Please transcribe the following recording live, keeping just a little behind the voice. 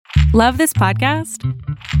Love this podcast?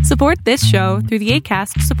 Support this show through the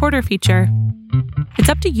Acast supporter feature. It's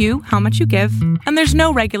up to you how much you give, and there's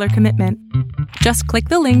no regular commitment. Just click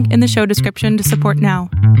the link in the show description to support now.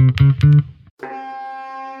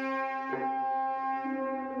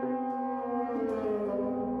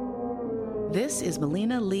 This is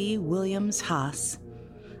Melina Lee Williams-Haas.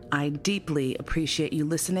 I deeply appreciate you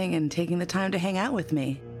listening and taking the time to hang out with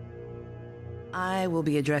me. I will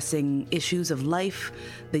be addressing issues of life,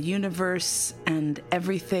 the universe, and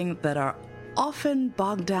everything that are often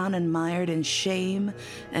bogged down and mired in shame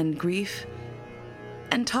and grief,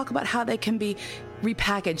 and talk about how they can be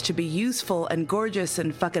repackaged to be useful and gorgeous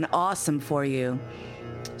and fucking awesome for you.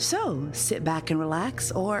 So sit back and relax,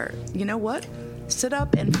 or you know what? Sit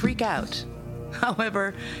up and freak out.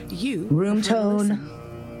 However, you room tone.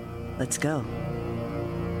 Listen. Let's go.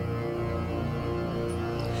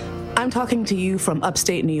 I'm talking to you from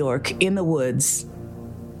upstate New York, in the woods,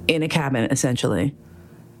 in a cabin, essentially.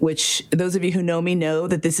 Which, those of you who know me know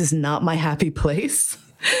that this is not my happy place.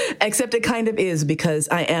 Except it kind of is, because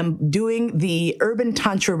I am doing the Urban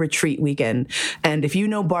Tantra Retreat weekend. And if you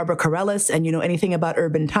know Barbara Carellis and you know anything about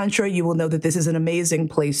Urban Tantra, you will know that this is an amazing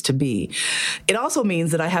place to be. It also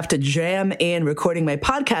means that I have to jam in recording my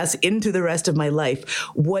podcast into the rest of my life.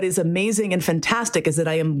 What is amazing and fantastic is that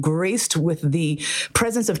I am graced with the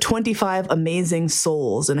presence of 25 amazing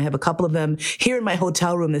souls. And I have a couple of them here in my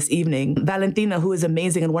hotel room this evening. Valentina, who is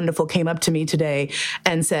amazing and wonderful, came up to me today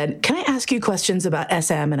and said, "Can I ask you questions about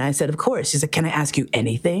SM?" And I said, "Of course." She said, "Can I ask you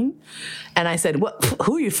anything?" And I said, "What?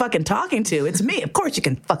 Who are you fucking talking to? It's me. Of course you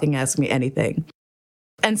can fucking ask me anything."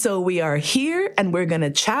 And so we are here and we're going to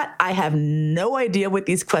chat. I have no idea what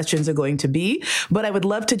these questions are going to be, but I would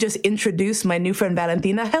love to just introduce my new friend,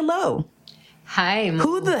 Valentina. Hello. Hi.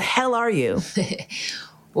 Who the hell are you?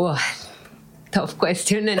 Well, tough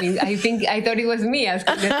question, and I thought it was me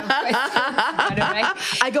asking the tough question. All right.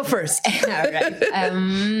 I go first. All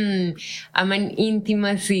right. I'm an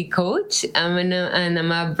intimacy coach. I'm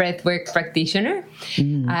a breathwork practitioner.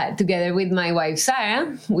 Together with my wife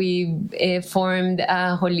Sarah, we formed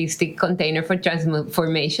a holistic container for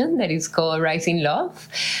transformation that is called Rising Love,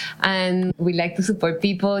 and we like to support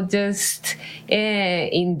people just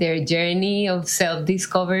in their journey of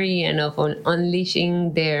self-discovery and of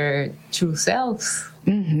unleashing their true selves.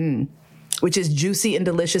 Mm-hmm. Which is juicy and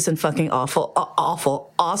delicious and fucking awful,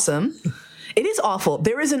 awesome. It is awful.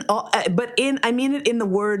 There is I mean it in the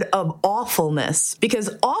word of awfulness,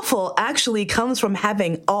 because awful actually comes from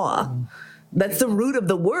having awe. That's the root of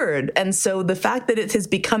the word. And so the fact that it has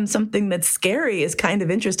become something that's scary is kind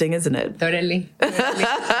of interesting, isn't it? Totally. And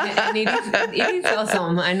it is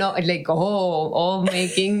awesome. I know, like, all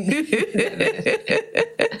making.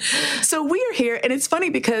 So we are here, and it's funny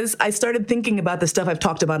because I started thinking about the stuff I've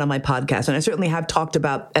talked about on my podcast, and I certainly have talked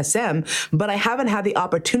about SM, but I haven't had the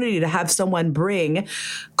opportunity to have someone bring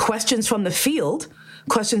questions from the field,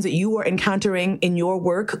 questions that you are encountering in your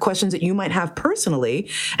work, questions that you might have personally,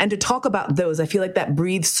 and to talk about those. I feel like that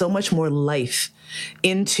breathes so much more life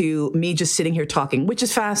into me just sitting here talking, which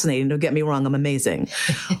is fascinating. Don't get me wrong, I'm amazing.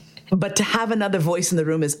 But to have another voice in the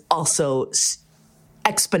room is also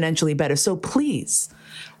exponentially better. So please,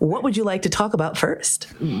 what would you like to talk about first?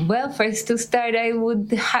 Well, first to start, I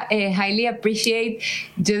would highly appreciate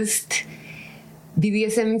just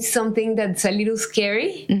BDSM is something that's a little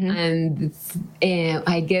scary. Mm-hmm. And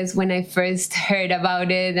I guess when I first heard about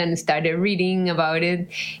it and started reading about it,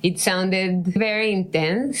 it sounded very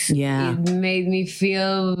intense. Yeah. It made me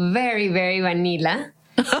feel very, very vanilla.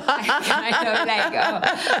 I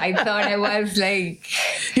thought I was like...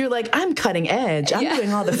 You're like, I'm cutting edge. I'm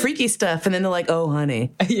doing all the freaky stuff. And then they're like, oh,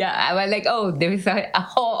 honey. Yeah, I was like, oh, there's a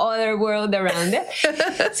whole other world around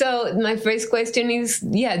it. So my first question is,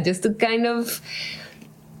 just to kind of,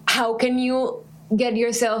 how can you get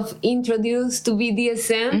yourself introduced to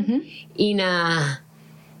BDSM in a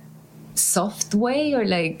soft way, or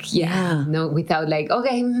no, without like,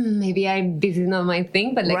 okay, maybe this is not my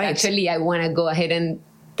thing, but actually I want to go ahead and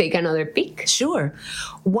take another peek? Sure.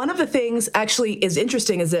 One of the things actually is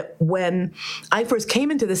interesting is that when I first came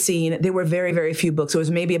into the scene, there were very, very few books. There was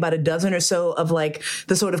maybe about a dozen or so of like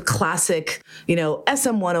the sort of classic,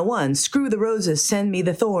 SM 101, Screw the Roses, Send Me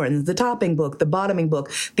the Thorns, the topping book, the bottoming book.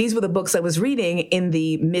 These were the books I was reading in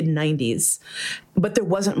the mid-90s. But there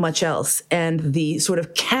wasn't much else. And the sort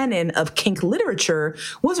of canon of kink literature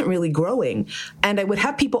wasn't really growing. And I would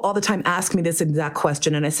have people all the time ask me this exact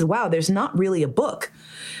question. And I said, wow, there's not really a book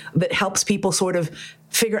that helps people sort of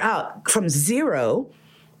figure out from zero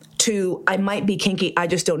to I might be kinky, I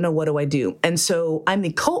just don't know, what do I do? And so I'm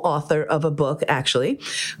the co-author of a book, actually,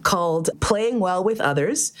 called Playing Well with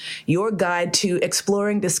Others, Your Guide to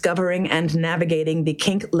Exploring, Discovering, and Navigating the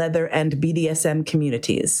Kink, Leather, and BDSM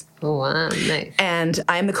Communities. Oh, wow, nice. And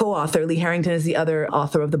I'm the co-author. Lee Harrington is the other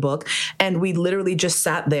author of the book. And we literally just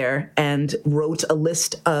sat there and wrote a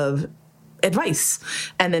list of advice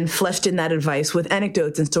and then fleshed in that advice with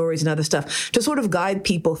anecdotes and stories and other stuff to sort of guide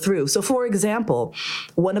people through. So for example,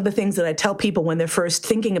 one of the things that I tell people when they're first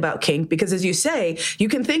thinking about kink, because as you say, you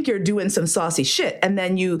can think you're doing some saucy shit and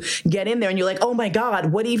then you get in there and you're like, oh my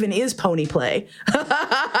God, what even is pony play?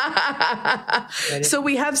 So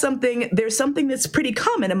we have there's something that's pretty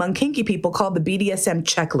common among kinky people called the BDSM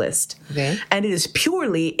checklist. Okay. And it is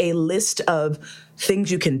purely a list of things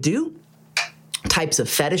you can do, types of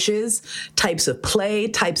fetishes, types of play,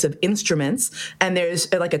 types of instruments. And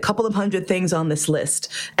there's like a couple of hundred things on this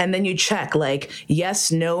list. And then you check like,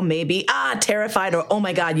 yes, no, maybe, terrified, or oh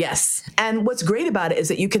my God, yes. And what's great about it is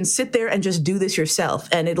that you can sit there and just do this yourself.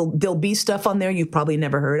 And there'll be stuff on there you've probably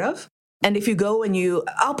never heard of. And if you go and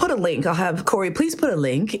I'll put a link. I'll have Corey, please put a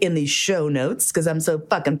link in the show notes because I'm so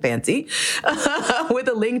fucking fancy with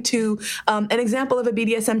a link to an example of a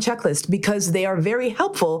BDSM checklist because they are very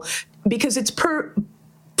helpful because it's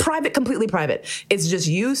private, completely private. It's just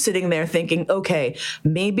you sitting there thinking, okay,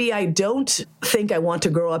 maybe I don't think I want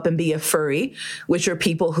to grow up and be a furry, which are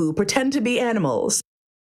people who pretend to be animals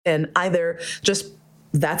and either just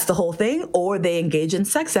that's the whole thing, or they engage in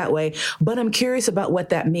sex that way. But I'm curious about what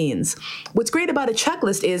that means. What's great about a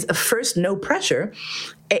checklist is, first, no pressure,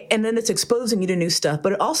 and then it's exposing you to new stuff.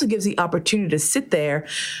 But it also gives the opportunity to sit there,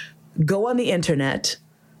 go on the internet,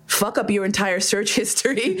 fuck up your entire search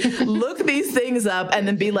history, look these things up, and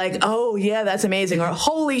then be like, oh, yeah, that's amazing. Or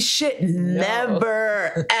holy shit,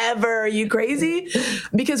 never, ever. Are you crazy?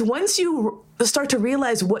 Because once you start to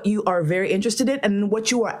realize what you are very interested in and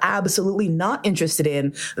what you are absolutely not interested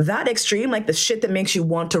in, that extreme, like the shit that makes you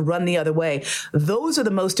want to run the other way, those are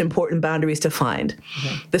the most important boundaries to find.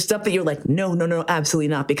 Okay. The stuff that you're like, no, absolutely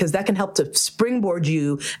not, because that can help to springboard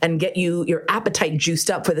you and get your appetite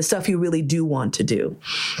juiced up for the stuff you really do want to do.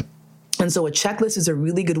 And so a checklist is a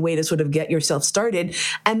really good way to sort of get yourself started.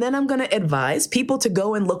 And then I'm going to advise people to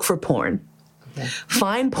go and look for porn. Okay.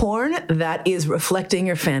 Find porn that is reflecting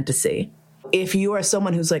your fantasy. If you are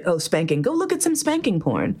someone who's like, oh, spanking, go look at some spanking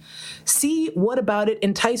porn. See what about it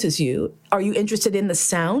entices you. Are you interested in the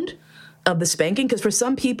sound of the spanking? Because for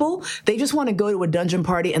some people, they just want to go to a dungeon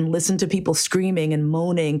party and listen to people screaming and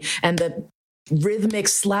moaning and the rhythmic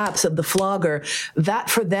slaps of the flogger. That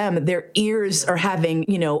for them, their ears are having,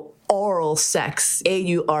 oral sex,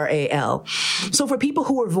 AURAL. So for people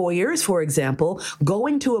who are voyeurs, for example,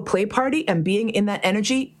 going to a play party and being in that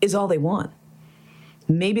energy is all they want.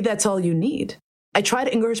 Maybe that's all you need. I try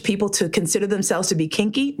to encourage people to consider themselves to be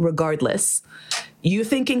kinky regardless. You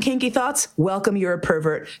thinking kinky thoughts? Welcome, you're a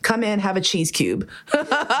pervert. Come in, have a cheese cube.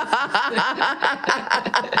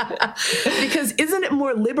 Because isn't it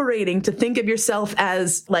more liberating to think of yourself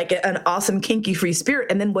as like an awesome kinky free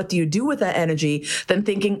spirit, and then what do you do with that energy than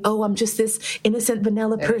thinking, oh, I'm just this innocent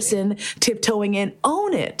vanilla person tiptoeing in.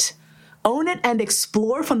 Own it. Own it and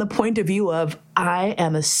explore from the point of view of, I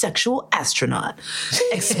am a sexual astronaut,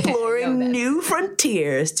 exploring new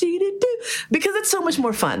frontiers, because it's so much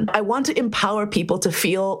more fun. I want to empower people to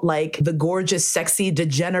feel like the gorgeous, sexy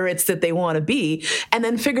degenerates that they want to be, and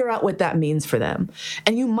then figure out what that means for them.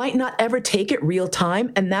 And you might not ever take it real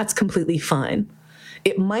time, and that's completely fine.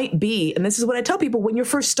 It might be, and this is what I tell people, when you're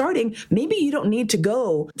first starting, maybe you don't need to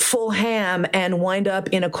go full ham and wind up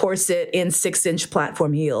in a corset in 6-inch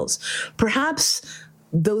platform heels. Perhaps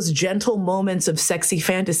those gentle moments of sexy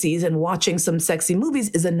fantasies and watching some sexy movies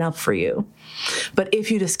is enough for you. But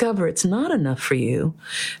if you discover it's not enough for you,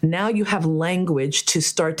 now you have language to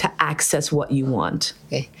start to access what you want.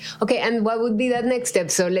 Okay, and what would be that next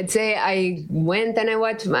step? So let's say I went and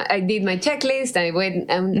I did my checklist, I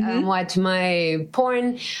went and watched my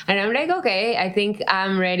porn, and I'm like, okay, I think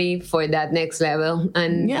I'm ready for that next level.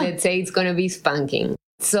 And let's say it's going to be spanking.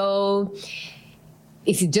 So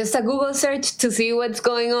is it just a Google search to see what's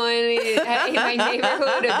going on in my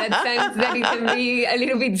neighborhood? That sounds that it can be a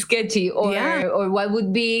little bit sketchy. Or what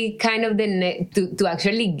would be kind of to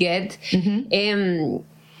actually get to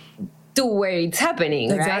where it's happening,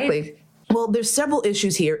 exactly. Right? Well, there's several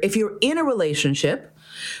issues here. If you're in a relationship,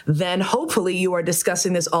 then hopefully you are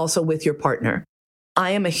discussing this also with your partner. I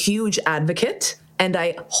am a huge advocate And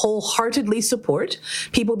I wholeheartedly support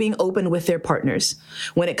people being open with their partners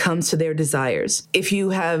when it comes to their desires. If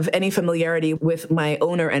you have any familiarity with my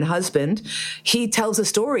owner and husband, he tells a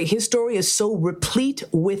story. His story is so replete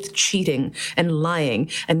with cheating and lying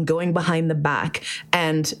and going behind the back.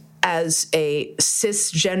 And as a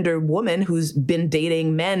cisgender woman who's been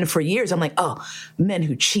dating men for years, I'm like, oh, men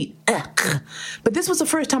who cheat. Ugh. But this was the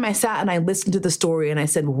first time I sat and I listened to the story and I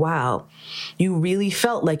said, wow, you really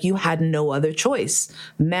felt like you had no other choice.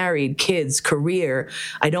 Married, kids, career.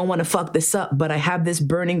 I don't want to fuck this up, but I have this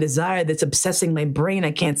burning desire that's obsessing my brain.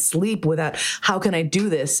 I can't sleep without, how can I do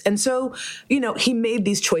this? And so, he made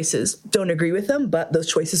these choices. Don't agree with them, but those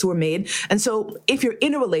choices were made. And so if you're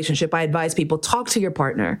in a relationship, I advise people, talk to your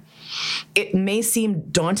partner. It may seem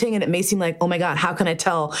daunting and it may seem like, oh my God, how can I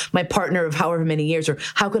tell my partner of however many years, or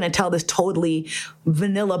how can I tell this totally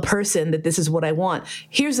vanilla person that this is what I want?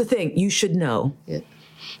 Here's the thing, you should know. Yeah.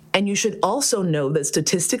 And you should also know that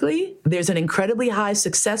statistically, there's an incredibly high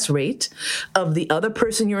success rate of the other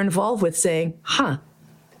person you're involved with saying,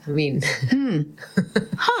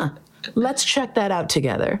 let's check that out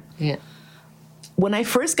together. Yeah. When I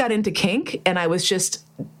first got into kink and I was just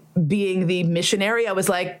being the missionary, I was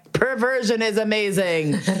like, perversion is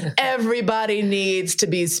amazing. Everybody needs to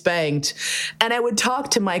be spanked. And I would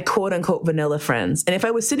talk to my quote unquote vanilla friends. And if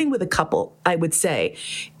I was sitting with a couple, I would say,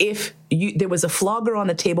 if there was a flogger on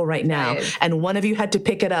the table right now, and one of you had to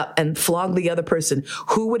pick it up and flog the other person,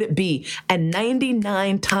 who would it be? And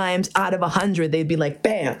 99 times out of 100, they'd be like,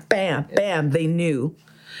 bam, bam, bam. They knew.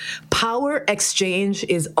 Power exchange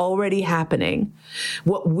is already happening.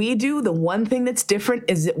 What we do, the one thing that's different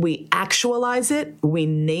is that we actualize it, we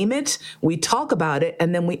name it, we talk about it,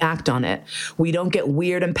 and then we act on it. We don't get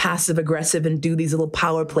weird and passive aggressive and do these little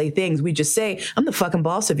power play things. We just say, I'm the fucking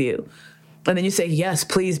boss of you. And then you say, yes,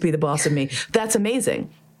 please be the boss of me. That's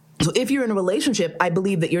amazing. So if you're in a relationship, I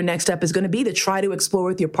believe that your next step is going to be to try to explore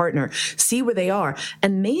with your partner, see where they are.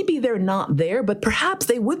 And maybe they're not there, but perhaps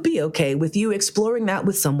they would be okay with you exploring that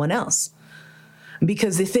with someone else.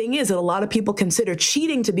 Because the thing is that a lot of people consider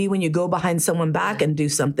cheating to be when you go behind someone back and do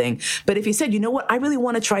something. But if you said, you know what, I really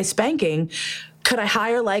want to try spanking, could I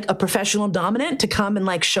hire like a professional dominant to come and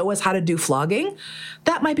like show us how to do flogging?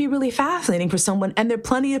 That might be really fascinating for someone. And there are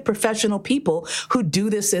plenty of professional people who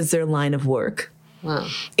do this as their line of work. Wow.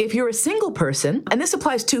 If you're a single person, and this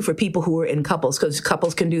applies too for people who are in couples, because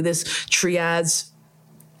couples can do this, triads,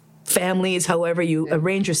 families, however you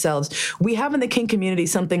arrange yourselves. We have in the kink community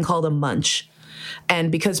something called a munch.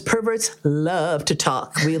 And because perverts love to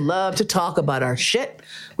talk, we love to talk about our shit.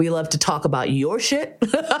 We love to talk about your shit,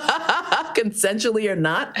 consensually or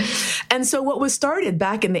not. And so what was started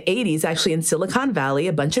back in the 80s, actually in Silicon Valley,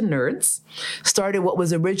 a bunch of nerds started what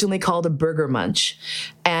was originally called a burger munch.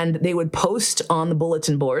 And they would post on the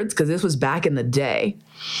bulletin boards, because this was back in the day.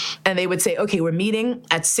 And they would say, okay, we're meeting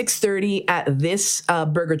at 6:30 at this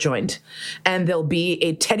burger joint. And there'll be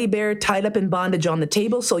a teddy bear tied up in bondage on the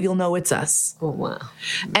table, so you'll know it's us. Oh, wow.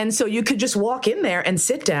 And so you could just walk in there and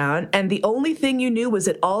sit down, and the only thing you knew was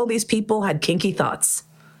that all these people had kinky thoughts.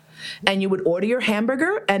 And you would order your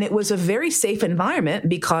hamburger, and it was a very safe environment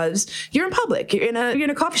because you're in public, you're in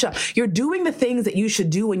a coffee shop. You're doing the things that you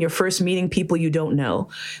should do when you're first meeting people you don't know,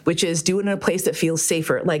 which is do it in a place that feels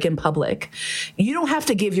safer, like in public. You don't have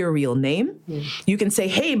to give your real name. You can say,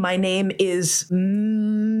 hey, my name is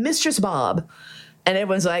Mistress Bob. And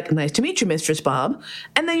everyone's like, nice to meet you, Mistress Bob.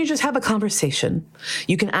 And then you just have a conversation.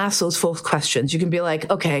 You can ask those folks questions. You can be like,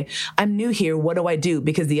 okay, I'm new here. What do I do?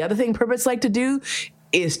 Because the other thing perverts like to do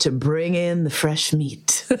is to bring in the fresh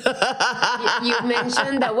meat. You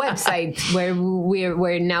mentioned the website where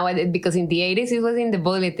we're now, because in the 80s it was in the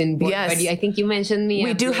bulletin board. Yes. But I think you mentioned me.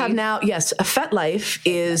 We do have now, yes, FetLife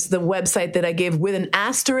is the website that I give with an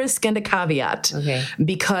asterisk and a caveat. Okay.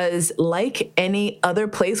 Because like any other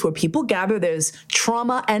place where people gather, there's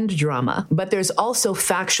trauma and drama, but there's also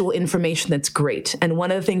factual information that's great. And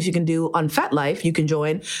one of the things you can do on FetLife, you can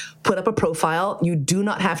join, put up a profile. You do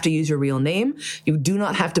not have to use your real name. You do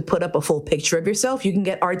not have to put up a full picture of yourself. You can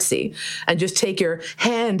get artsy and just take your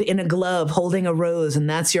hand in a glove holding a rose, and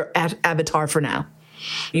that's your avatar for now.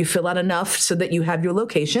 You fill out enough so that you have your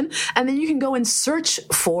location, and then you can go and search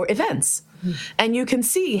for events. And you can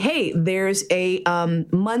see, hey, there's a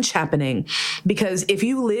munch happening. Because if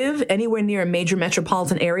you live anywhere near a major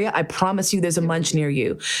metropolitan area, I promise you there's a munch near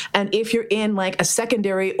you. And if you're in like a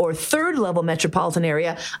secondary or third level metropolitan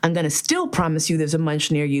area, I'm going to still promise you there's a munch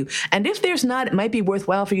near you. And if there's not, it might be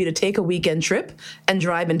worthwhile for you to take a weekend trip and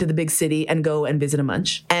drive into the big city and go and visit a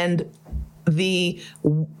munch. And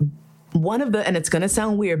one of the, and it's going to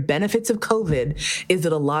sound weird, benefits of COVID is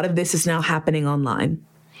that a lot of this is now happening online.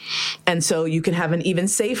 And so you can have an even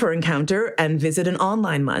safer encounter and visit an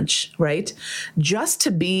online munch, right? Just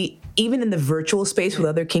to be even in the virtual space with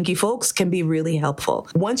other kinky folks can be really helpful.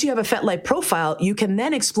 Once you have a FetLife profile, you can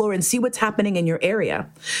then explore and see what's happening in your area.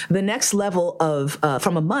 The next level of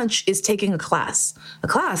from a munch is taking a class. A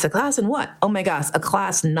class in what? Oh my gosh, a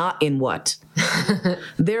class not in what?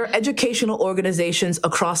 There are educational organizations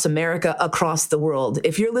across America, across the world.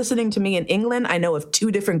 If you're listening to me in England, I know of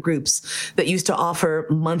 2 different groups that used to offer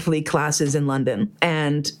monthly classes in London.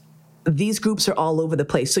 And these groups are all over the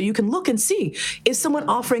place. So you can look and see, is someone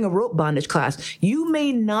offering a rope bondage class? You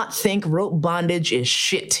may not think rope bondage is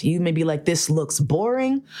shit. You may be like, this looks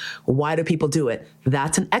boring. Why do people do it?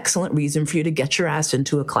 That's an excellent reason for you to get your ass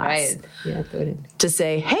into a class. Right. Yeah, totally. To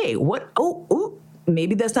say, hey, what?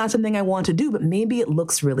 Maybe that's not something I want to do, but maybe it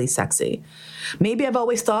looks really sexy. Maybe I've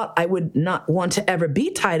always thought I would not want to ever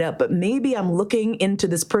be tied up, but maybe I'm looking into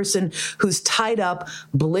this person who's tied up,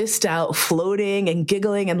 blissed out, floating and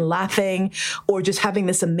giggling and laughing, or just having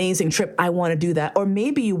this amazing trip. I want to do that. Or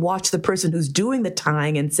maybe you watch the person who's doing the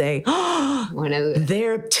tying and say, oh,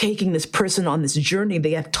 they're taking this person on this journey.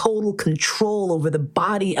 They have total control over the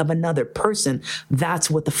body of another person. That's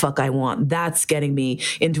what the fuck I want. That's getting me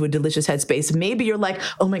into a delicious headspace. Maybe you're like,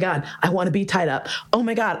 oh my God, I want to be tied up. Oh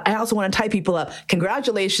my God, I also want to tie people up.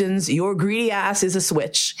 Congratulations, your greedy ass is a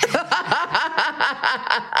switch.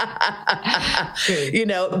 You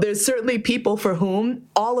know, there's certainly people for whom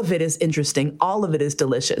all of it is interesting. All of it is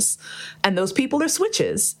delicious. And those people are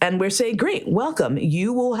switches. And we're saying, great, welcome.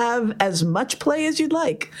 You will have as much play as you'd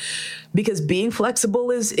like. Because being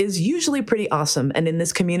flexible is usually pretty awesome. And in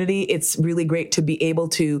this community, it's really great to be able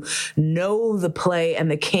to know the play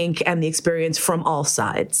and the kink and the experience from all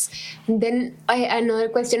sides. And then another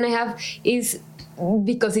question I have is,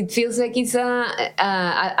 because it feels like it's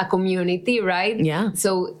a community, right? Yeah.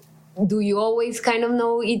 So do you always kind of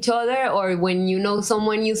know each other? Or when you know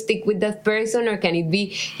someone, you stick with that person? Or can it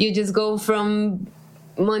be you just go from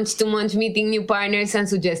month to month meeting new partners and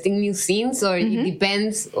suggesting new scenes? Or it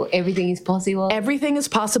depends? Or everything is possible? Everything is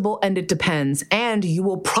possible, and it depends. And you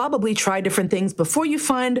will probably try different things before you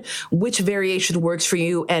find which variation works for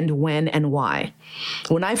you and when and why.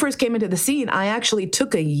 When I first came into the scene, I actually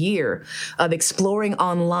took a year of exploring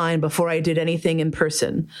online before I did anything in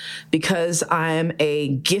person, because I'm a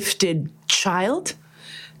gifted child.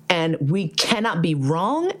 And we cannot be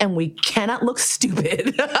wrong, and we cannot look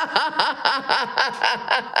stupid.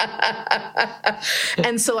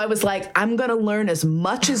 And so I was like, I'm going to learn as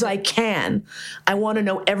much as I can. I want to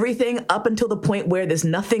know everything up until the point where there's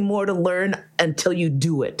nothing more to learn until you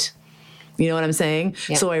do it. You know what I'm saying?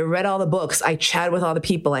 Yeah. So I read all the books. I chatted with all the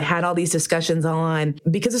people. I had all these discussions online.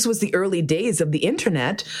 Because this was the early days of the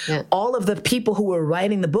internet, all of the people who were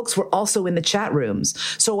writing the books were also in the chat rooms.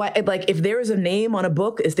 So if there is a name on a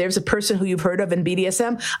book, if there's a person who you've heard of in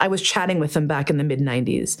BDSM, I was chatting with them back in the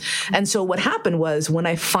mid-90s. And so what happened was, when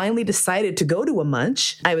I finally decided to go to a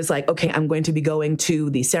munch, I was like, okay, I'm going to be going to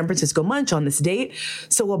the San Francisco munch on this date.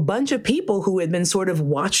 So a bunch of people who had been sort of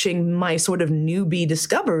watching my sort of newbie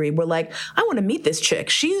discovery were like, I want to meet this chick.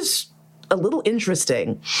 She's a little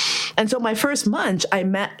interesting. And so my first munch, I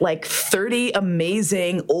met like 30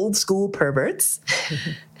 amazing old school perverts.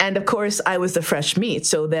 And of course, I was the fresh meat.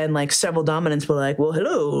 So then like several dominants were like, well,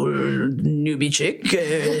 hello, newbie chick.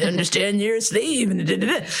 Understand you're a slave.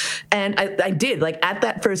 And I did. Like at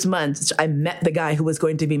that first month, I met the guy who was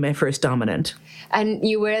going to be my first dominant. And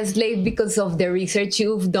you were a slave because of the research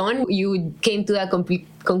you've done? You came to that complete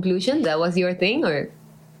conclusion? That was your thing? Or?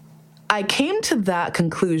 I came to that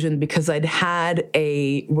conclusion because I'd had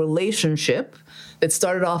a relationship that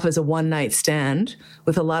started off as a one-night stand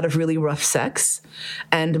with a lot of really rough sex.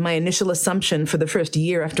 And my initial assumption for the first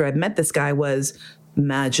year after I'd met this guy was,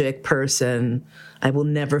 magic person. I will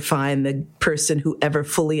never find the person who ever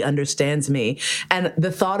fully understands me. And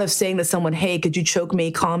the thought of saying to someone, hey, could you choke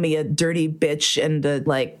me, call me a dirty bitch and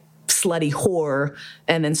slutty whore,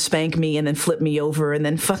 and then spank me and then flip me over and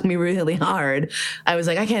then fuck me really hard. I was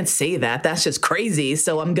like, I can't say that. That's just crazy.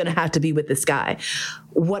 So I'm going to have to be with this guy.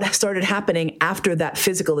 What started happening after that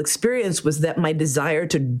physical experience was that my desire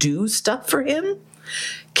to do stuff for him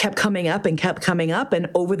kept coming up and kept coming up. And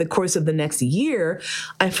over the course of the next year,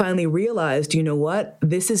 I finally realized, you know what?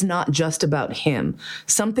 This is not just about him.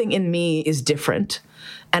 Something in me is different.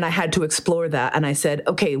 And I had to explore that. And I said,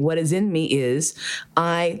 okay, what is in me is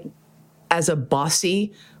as a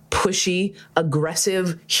bossy, pushy,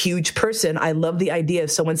 aggressive, huge person, I love the idea of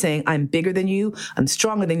someone saying, I'm bigger than you, I'm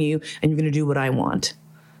stronger than you, and you're going to do what I want.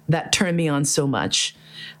 That turned me on so much.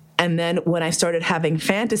 And then when I started having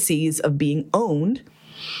fantasies of being owned,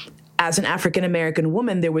 as an African-American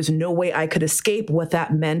woman, there was no way I could escape what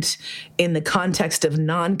that meant in the context of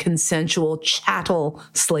non-consensual chattel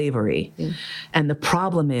slavery. Yeah. And the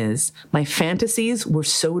problem is my fantasies were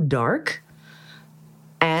so dark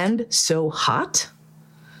and so hot.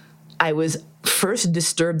 I was first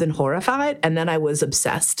disturbed and horrified, and then I was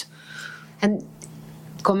obsessed. And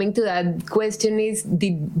coming to that question is,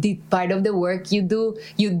 did part of the work you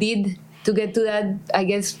did to get to that, I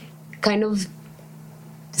guess, kind of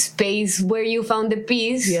space where you found the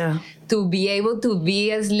peace to be able to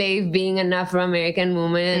be a slave, being an Afro-American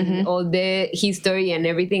woman, all the history and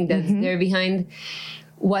everything that's there behind,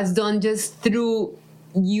 was done just through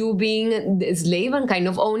you being a slave and kind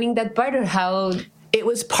of owning that part, or how? It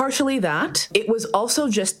was partially that. It was also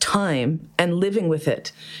just time and living with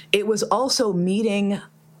it. It was also meeting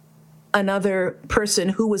another person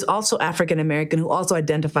who was also African-American, who also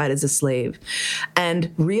identified as a slave,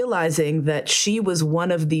 and realizing that she was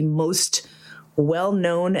one of the most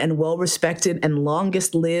well-known and well-respected and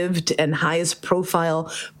longest-lived and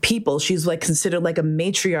highest-profile people. She's like considered like a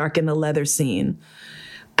matriarch in the leather scene.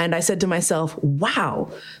 And I said to myself,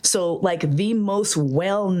 wow, so like the most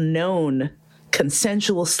well-known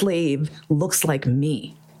consensual slave looks like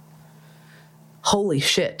me. Holy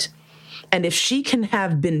shit. And if she can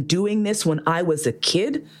have been doing this when I was a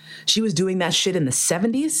kid, she was doing that shit in the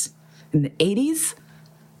 70s, in the 80s.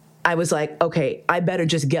 I was like, okay, I better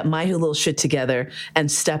just get my little shit together and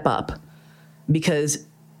step up, because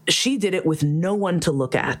she did it with no one to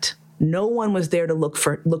look at. No one was there to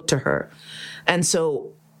look to her. And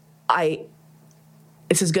so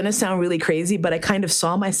this is going to sound really crazy, but I kind of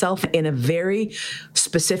saw myself in a very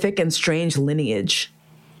specific and strange lineage.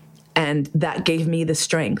 And that gave me the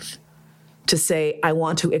strength to say, I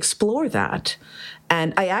want to explore that.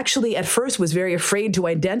 And I actually, at first, was very afraid to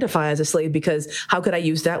identify as a slave, because how could I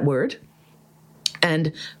use that word?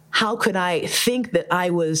 And how could I think that I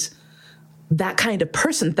was that kind of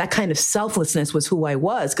person, that kind of selflessness was who I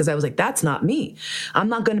was? Because I was like, that's not me. I'm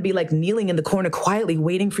not going to be like kneeling in the corner quietly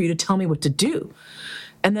waiting for you to tell me what to do.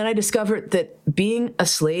 And then I discovered that being a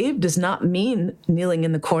slave does not mean kneeling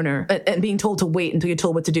in the corner and being told to wait until you're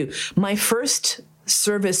told what to do. My first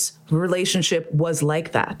service relationship was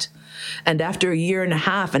like that. And after a year and a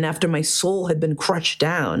half, and after my soul had been crushed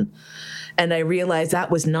down, and I realized that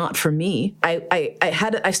was not for me,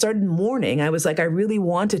 I started mourning. I was like, I really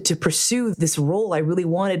wanted to pursue this role. I really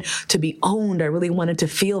wanted to be owned. I really wanted to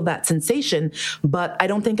feel that sensation, but I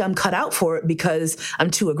don't think I'm cut out for it, because I'm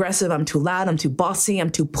too aggressive, I'm too loud, I'm too bossy,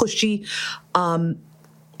 I'm too pushy.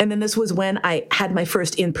 And then this was when I had my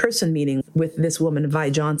first in-person meeting with this woman, Vi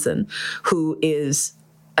Johnson, who is,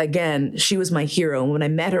 again, she was my hero. And when I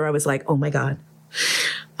met her, I was like, oh my God,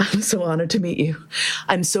 I'm so honored to meet you.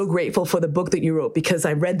 I'm so grateful for the book that you wrote, because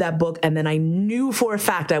I read that book and then I knew for a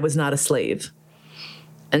fact I was not a slave.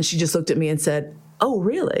 And she just looked at me and said, oh,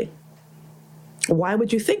 really? Why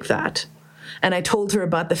would you think that? And I told her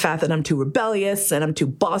about the fact that I'm too rebellious and I'm too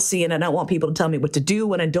bossy and I don't want people to tell me what to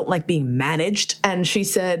do and I don't like being managed. And she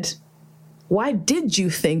said, why did you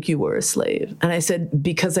think you were a slave? And I said,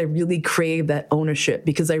 because I really craved that ownership,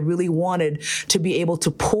 because I really wanted to be able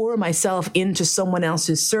to pour myself into someone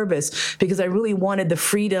else's service, because I really wanted the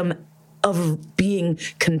freedom of being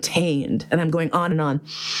contained. And I'm going on and on.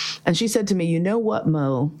 And she said to me, you know what,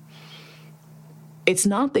 Mo? It's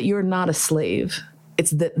not that you're not a slave.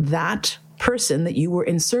 It's that that person that you were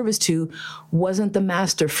in service to wasn't the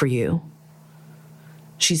master for you.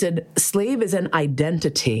 She said, slave is an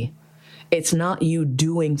identity. It's not you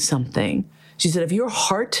doing something. She said, if your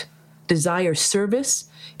heart desires service,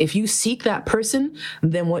 if you seek that person,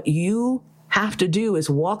 then what you have to do is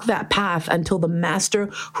walk that path until the master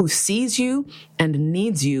who sees you and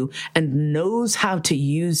needs you and knows how to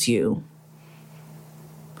use you.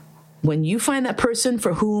 When you find that person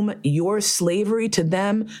for whom your slavery to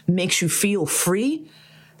them makes you feel free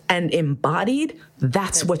and embodied,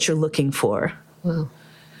 that's what you're looking for. Wow.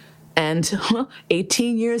 And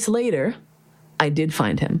 18 years later, I did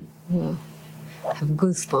find him. Wow. I have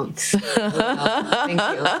goosebumps. Wow. Thank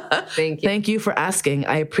you. Thank you. Thank you for asking.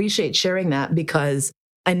 I appreciate sharing that, because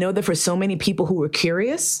I know that for so many people who are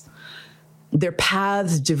curious, their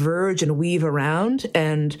paths diverge and weave around.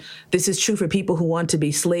 And this is true for people who want to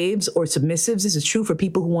be slaves or submissives. This is true for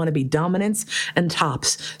people who want to be dominants and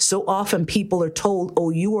tops. So often people are told, oh,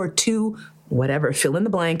 you are too, whatever, fill in the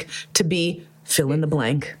blank, to be fill in the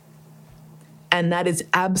blank. And that is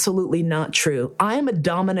absolutely not true. I am a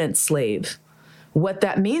dominant slave. What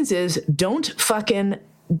that means is don't fucking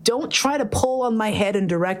don't try to pull on my head and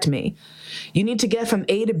direct me. You need to get from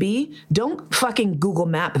A to B. Don't fucking Google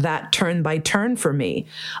map that turn by turn for me.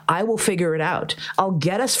 I will figure it out. I'll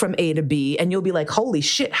get us from A to B and you'll be like, holy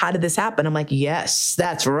shit, how did this happen? I'm like, yes,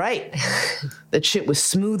 that's right. That shit was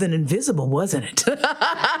smooth and invisible, wasn't it?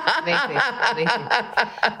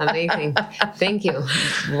 Amazing. Thank you.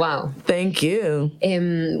 Wow. Thank you.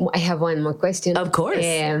 I have one more question. Of course.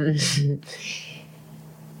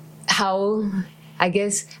 How, I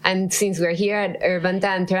guess, and since we're here at Urban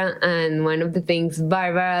Tantra, and one of the things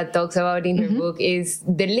Barbara talks about in her book is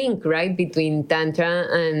the link, right, between Tantra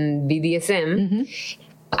and BDSM.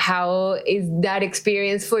 How is that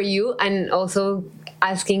experience for you? And also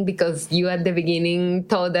asking, because you at the beginning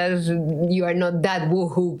told us you are not that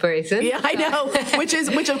woohoo person. Yeah, I know. Which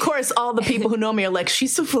of course all the people who know me are like,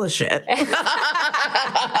 she's so full of shit.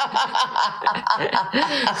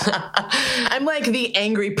 I'm like the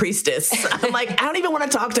angry priestess. I'm like, I don't even want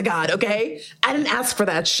to talk to God, okay? I didn't ask for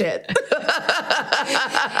that shit.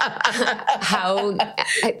 How's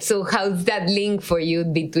that link for you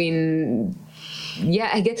between,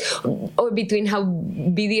 I guess, or between how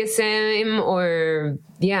BDSM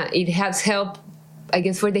it has helped, I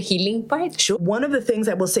guess, for the healing part? Sure. One of the things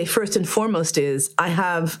I will say first and foremost is I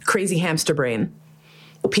have crazy hamster brain.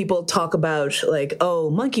 People talk about like,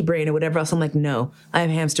 oh, monkey brain or whatever else. I'm like, no, I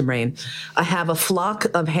have hamster brain. I have a flock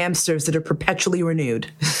of hamsters that are perpetually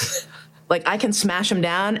renewed. Like I can smash them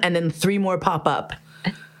down and then 3 more pop up.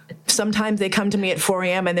 Sometimes they come to me at 4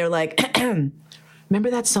 a.m. and they're like,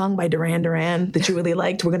 remember that song by Duran Duran that you really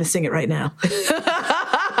liked? We're going to sing it right now.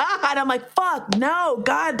 And I'm like, fuck, no,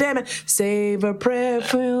 God damn it. Save a prayer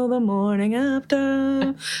for the morning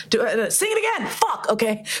after. Sing it again. Fuck,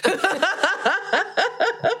 okay.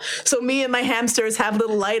 So me and my hamsters have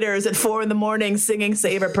little lighters at 4 a.m. singing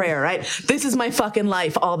Save a Prayer, right? This is my fucking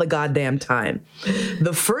life all the goddamn time.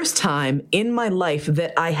 The first time in my life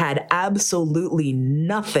that I had absolutely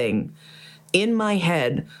nothing in my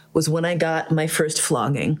head was when I got my first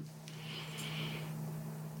flogging.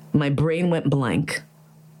 My brain went blank.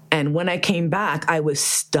 And when I came back, I was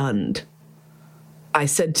stunned. I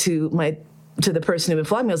said to the person who had been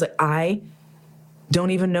flogging me, I was like, I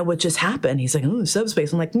don't even know what just happened. He's like, oh,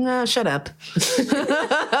 subspace. I'm like, nah, shut up.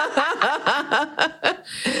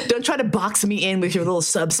 Don't try to box me in with your little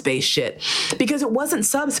subspace shit. Because it wasn't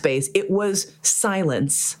subspace. It was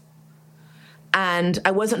silence. And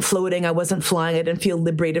I wasn't floating. I wasn't flying. I didn't feel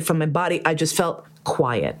liberated from my body. I just felt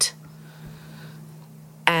quiet.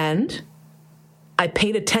 And I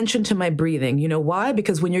paid attention to my breathing. You know why?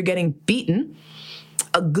 Because when you're getting beaten,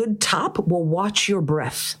 a good top will watch your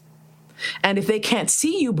breath. And if they can't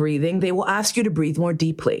see you breathing, they will ask you to breathe more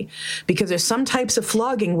deeply. Because there's some types of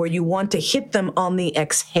flogging where you want to hit them on the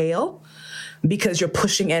exhale because you're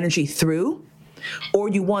pushing energy through. Or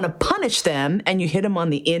you want to punish them and you hit them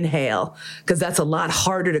on the inhale because that's a lot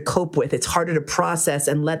harder to cope with. It's harder to process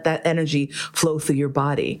and let that energy flow through your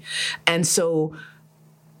body. And so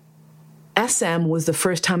SM was the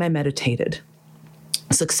first time I meditated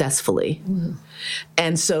successfully. Mm.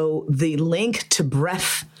 And so the link to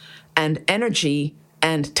breath and energy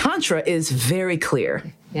and Tantra is very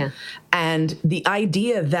clear. Yeah. And the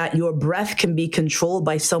idea that your breath can be controlled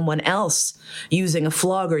by someone else using a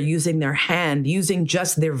flogger, using their hand, using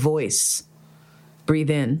just their voice, breathe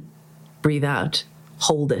in, breathe out,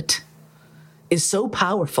 hold it, is so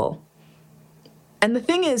powerful. And the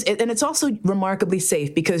thing is, and it's also remarkably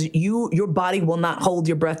safe because your body will not hold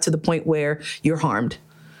your breath to the point where you're harmed.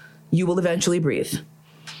 You will eventually breathe.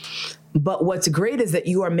 But what's great is that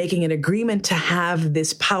you are making an agreement to have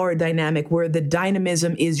this power dynamic where the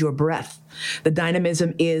dynamism is your breath. The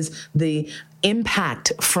dynamism is the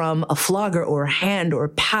impact from a flogger or a hand or a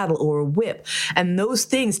paddle or a whip. And those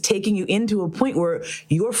things taking you into a point where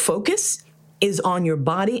your focus is on your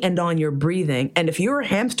body and on your breathing. And if you're a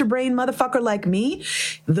hamster brain motherfucker like me,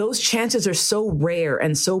 those chances are so rare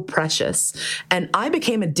and so precious. And I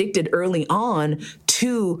became addicted early on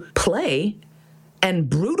to play, and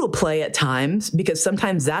brutal play at times, because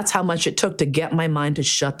sometimes that's how much it took to get my mind to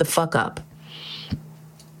shut the fuck up.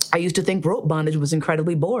 I used to think rope bondage was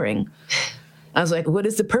incredibly boring. I was like, what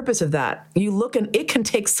is the purpose of that? You look and it can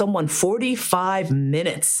take someone 45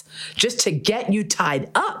 minutes just to get you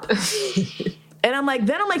tied up. And I'm like,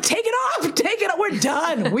 take it off, we're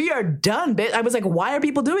done. We are done, bitch. I was like, why are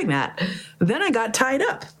people doing that? Then I got tied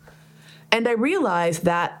up. And I realized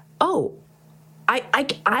that,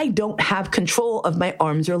 I don't have control of my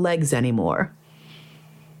arms or legs anymore.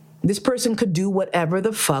 This person could do whatever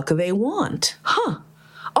the fuck they want.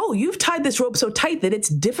 Oh, oh, you've tied this rope so tight that it's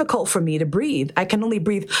difficult for me to breathe. I can only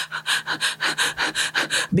breathe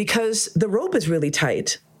because the rope is really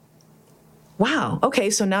tight. Wow.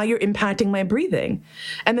 Okay. So now you're impacting my breathing.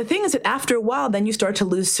 And the thing is that after a while, then you start to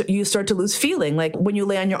lose feeling, like when you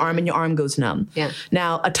lay on your arm and your arm goes numb. Yeah.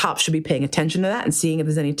 Now a top should be paying attention to that and seeing if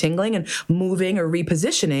there's any tingling and moving or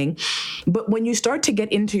repositioning. But when you start to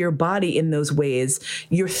get into your body in those ways,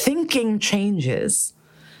 your thinking changes.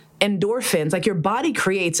 Endorphins, like your body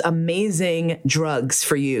creates amazing drugs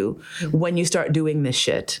for you when you start doing this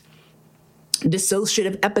shit.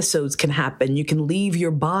 Dissociative episodes can happen. You can leave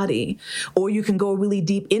your body, or you can go really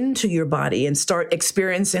deep into your body and start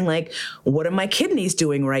experiencing like, what are my kidneys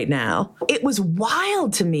doing right now? It was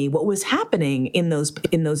wild to me what was happening in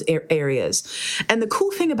those areas. And the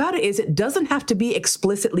cool thing about it is it doesn't have to be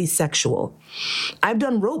explicitly sexual. I've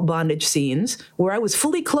done rope bondage scenes where I was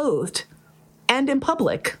fully clothed and in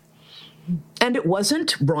public, and it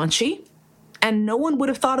wasn't raunchy. And no one would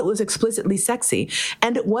have thought it was explicitly sexy.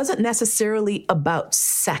 And it wasn't necessarily about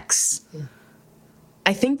sex. Yeah.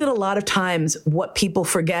 I think that a lot of times what people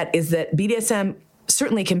forget is that BDSM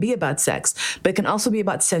certainly can be about sex, but it can also be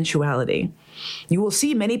about sensuality. You will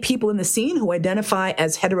see many people in the scene who identify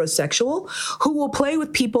as heterosexual who will play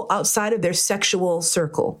with people outside of their sexual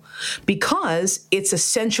circle because it's a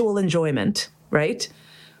sensual enjoyment, right?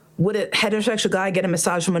 Would a heterosexual guy get a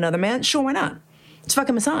massage from another man? Sure, why not? It's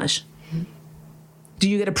fucking massage. Do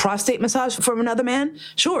you get a prostate massage from another man?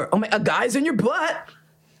 Sure. Oh my, a guy's in your butt.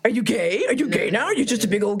 Are you gay? Are you gay now? Are you just a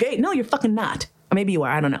big old gay? No, you're fucking not. Or maybe you are.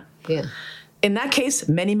 I don't know. Yeah. In that case,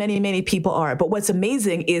 many, many, many people are. But what's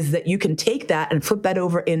amazing is that you can take that and flip that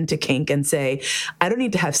over into kink and say, I don't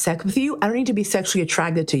need to have sex with you. I don't need to be sexually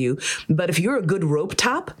attracted to you. But if you're a good rope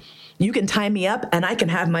top, you can tie me up and I can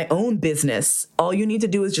have my own business. All you need to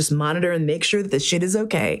do is just monitor and make sure that the shit is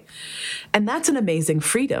okay. And that's an amazing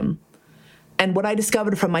freedom. And what I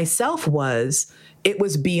discovered for myself was it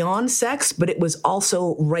was beyond sex, but it was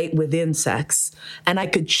also right within sex. And I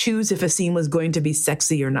could choose if a scene was going to be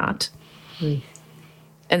sexy or not. Mm.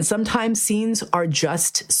 And sometimes scenes are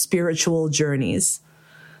just spiritual journeys.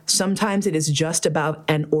 Sometimes it is just about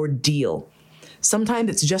an ordeal. Sometimes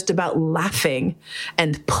it's just about laughing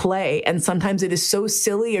and play. And sometimes it is so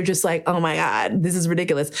silly, you're just like, oh my God, this is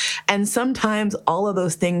ridiculous. And sometimes all of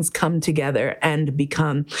those things come together and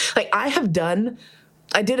become, like I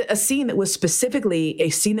did a scene that was specifically a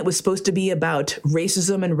scene that was supposed to be about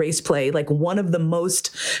racism and race play, like one of the most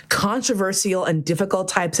controversial and difficult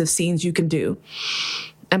types of scenes you can do.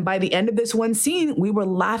 And by the end of this one scene, we were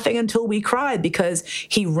laughing until we cried because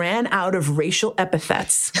he ran out of racial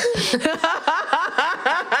epithets.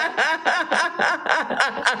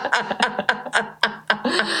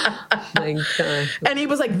 My God. And he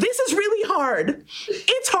was like, this is really hard.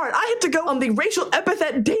 It's hard. I had to go on the racial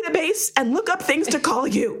epithet database and look up things to call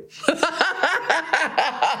you.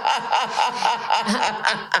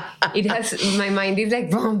 It has, my mind is like,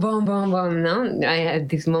 boom, boom, boom, boom. No, at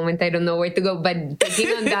this moment, I don't know where to go. But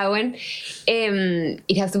taking on that one,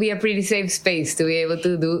 it has to be a pretty safe space to be able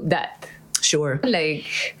to do that. Sure.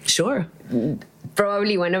 Sure.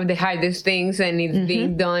 Probably one of the hardest things, and it's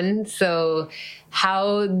being done. So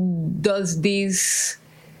how does these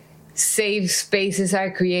safe spaces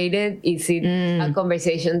are created? Is it a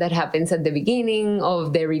conversation that happens at the beginning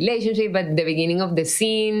of the relationship, at the beginning of the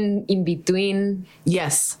scene, in between?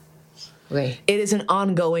 Yes. Okay. It is an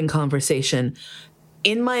ongoing conversation.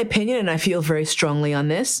 In my opinion, and I feel very strongly on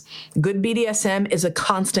this, good BDSM is a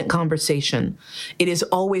constant conversation. It is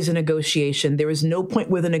always a negotiation. There is no point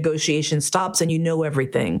where the negotiation stops and you know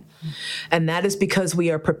everything. And that is because we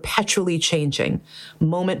are perpetually changing,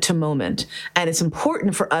 moment to moment. And it's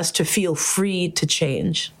important for us to feel free to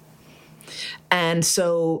change. And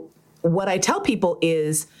so what I tell people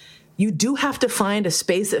is, you do have to find a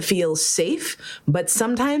space that feels safe, but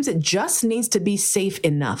sometimes it just needs to be safe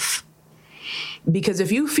enough. Because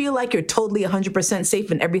if you feel like you're totally 100% safe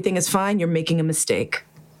and everything is fine, you're making a mistake.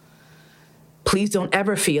 Please don't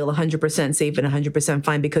ever feel 100% safe and 100%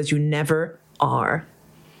 fine, because you never are.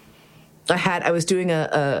 I was doing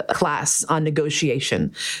a class on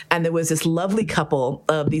negotiation, and there was this lovely couple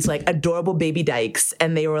of these like adorable baby dykes,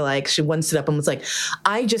 and they were like, one stood up and was like,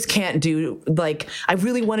 I just can't do, like, I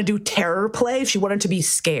really want to do terror play. She wanted to be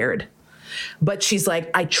scared. But she's like,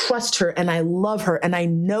 I trust her and I love her and I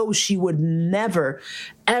know she would never,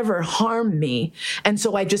 ever harm me. And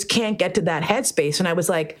so I just can't get to that headspace. And I was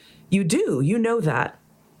like, you do, you know that.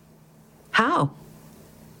 How?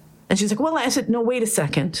 And she's like, well, I said, no, wait a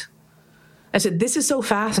second. I said, this is so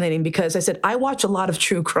fascinating because I said, I watch a lot of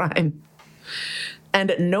true crime. And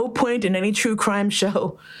at no point in any true crime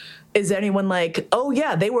show Is anyone like, oh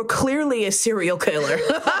yeah, they were clearly a serial killer?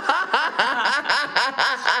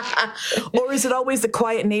 Or is it always the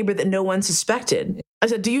quiet neighbor that no one suspected? I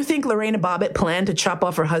said, do you think Lorena Bobbitt planned to chop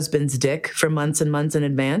off her husband's dick for months and months in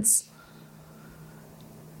advance?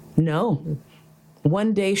 No.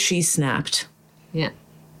 One day she snapped. Yeah.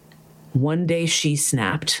 One day she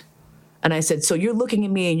snapped. And I said, so you're looking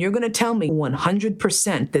at me and you're going to tell me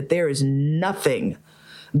 100% that there is nothing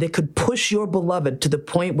that could push your beloved to the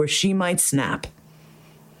point where she might snap.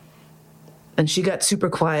 And she got super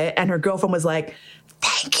quiet, and her girlfriend was like,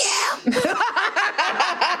 thank you.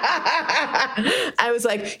 I was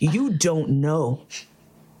like, you don't know.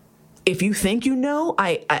 If you think you know,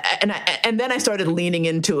 and then I started leaning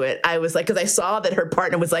into it. I was like, because I saw that her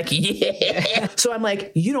partner was like, yeah. So I'm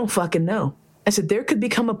like, you don't fucking know. I said, there could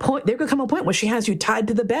come a point where she has you tied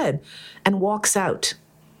to the bed and walks out.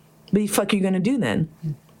 What the fuck are you going to do then?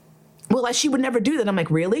 Well, she would never do that. I'm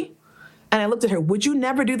like, really? And I looked at her, would you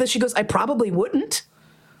never do this? She goes, I probably wouldn't.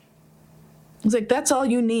 I was like, that's all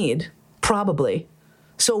you need, probably.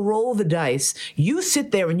 So roll the dice. You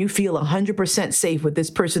sit there and you feel 100% safe with this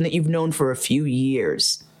person that you've known for a few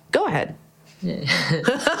years. Go ahead.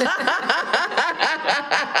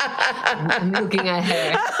 I'm looking at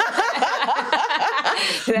her.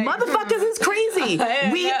 Motherfuckers is crazy.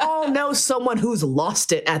 We all know someone who's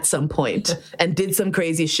lost it at some point and did some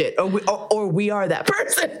crazy shit. Or we are that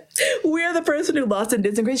person. We're the person who lost it and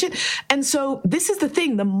did some crazy shit. And so this is the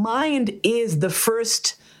thing. The mind is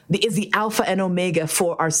the alpha and omega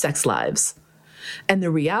for our sex lives. And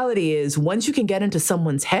the reality is, once you can get into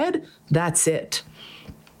someone's head, that's it.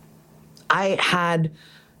 The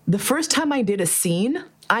first time I did a scene,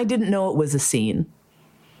 I didn't know it was a scene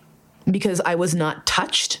because I was not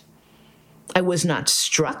touched. I was not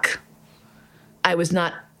struck. I was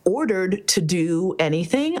not ordered to do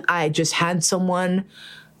anything. I just had someone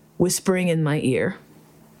whispering in my ear.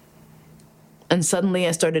 And suddenly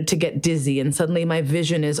I started to get dizzy, and suddenly my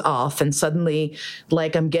vision is off, and suddenly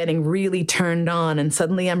like I'm getting really turned on, and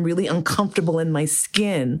suddenly I'm really uncomfortable in my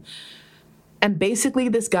skin. And basically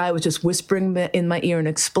this guy was just whispering in my ear and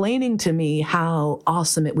explaining to me how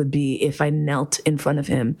awesome it would be if I knelt in front of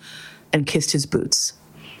him and kissed his boots.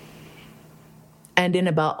 And in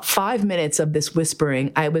about 5 minutes of this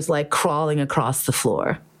whispering, I was like crawling across the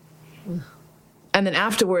floor. And then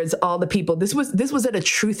afterwards, all the people, this was at a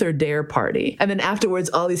Truth or Dare party. And then afterwards,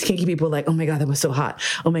 all these kinky people were like, oh my God, that was so hot.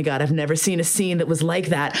 Oh my God, I've never seen a scene that was like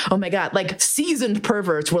that. Oh my God, like seasoned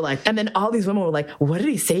perverts were like, and then all these women were like, what did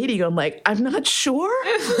he say to you? I'm like, I'm not sure.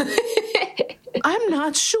 I'm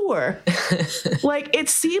not sure. Like, it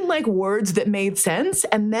seemed like words that made sense.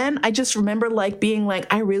 And then I just remember like being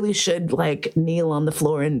like, I really should like kneel on the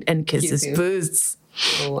floor and kiss his boots.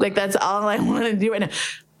 Oh, wow. Like, that's all I want to do right now.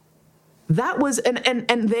 That was,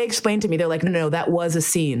 and they explained to me, they're like, no, that was a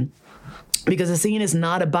scene. Because a scene is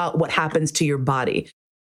not about what happens to your body.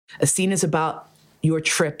 A scene is about your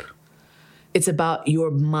trip. It's about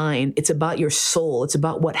your mind. It's about your soul. It's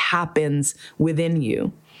about what happens within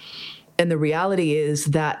you. And the reality is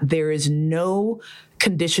that there is no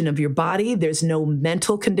condition of your body. There's no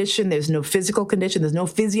mental condition. There's no physical condition. There's no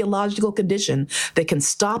physiological condition that can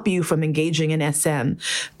stop you from engaging in SM.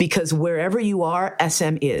 Because wherever you are,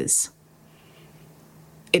 SM is.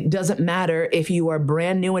 It doesn't matter if you are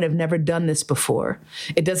brand new and have never done this before.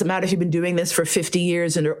 It doesn't matter if you've been doing this for 50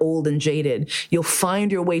 years and are old and jaded. You'll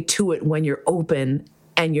find your way to it when you're open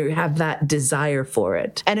and you have that desire for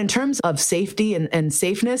it. And in terms of safety and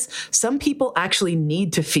safeness, some people actually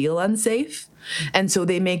need to feel unsafe. And so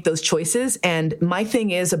they make those choices. And my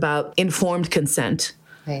thing is about informed consent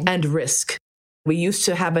and risk. We used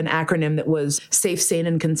to have an acronym that was safe, sane,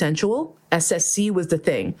 and consensual. SSC was the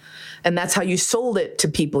thing. And that's how you sold it to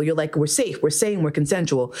people. You're like, we're safe, we're sane, we're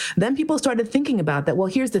consensual. Then people started thinking about that. Well,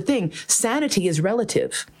 here's the thing. Sanity is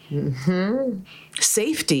relative. Mm-hmm.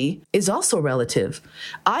 Safety is also relative.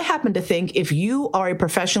 I happen to think if you are a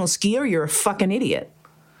professional skier, you're a fucking idiot.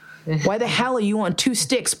 Why the hell are you on two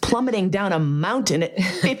sticks plummeting down a mountain at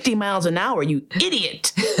 50 miles an hour, you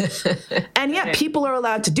idiot? And yet people are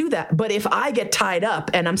allowed to do that. But if I get tied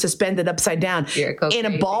up and I'm suspended upside down in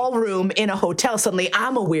a ballroom in a hotel, suddenly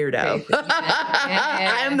I'm a weirdo.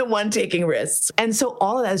 I'm the one taking risks. And so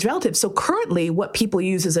all of that is relative. So currently what people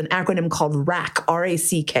use is an acronym called RACK,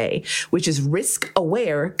 R-A-C-K, which is Risk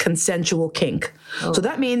Aware Consensual Kink. Oh. So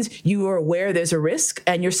that means you are aware there's a risk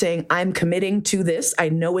and you're saying, I'm committing to this. I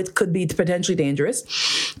know it could be potentially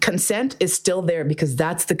dangerous. Consent is still there because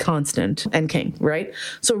that's the constant and kink, right?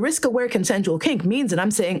 So So risk-aware consensual kink means that I'm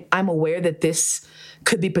saying I'm aware that this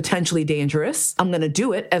could be potentially dangerous. I'm going to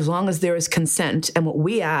do it as long as there is consent. And what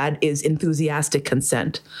we add is enthusiastic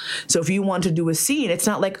consent. So if you want to do a scene, it's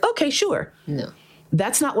not like, okay, sure. No.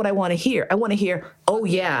 That's not what I want to hear. I want to hear, oh,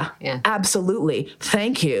 yeah, absolutely.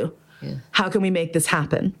 Thank you. Yeah. How can we make this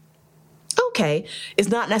happen? Okay, is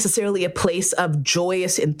not necessarily a place of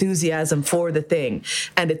joyous enthusiasm for the thing.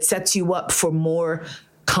 And it sets you up for more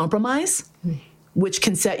compromise, which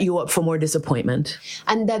can set you up for more disappointment.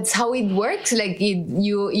 And that's how it works. Like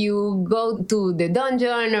you go to the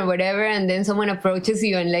dungeon or whatever, and then someone approaches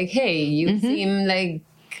you and like, hey, you seem like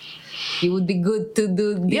you would be good to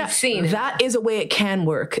do this scene. That is a way it can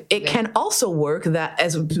work. It can also work that,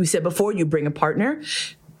 as we said before, you bring a partner.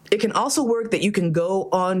 It can also work that you can go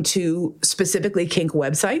on to specifically kink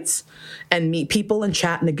websites and meet people and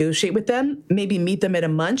chat, negotiate with them, maybe meet them at a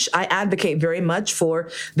munch. I advocate very much for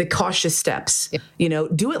the cautious steps. Yeah. You know,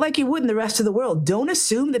 do it like you would in the rest of the world. Don't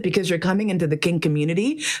assume that because you're coming into the kink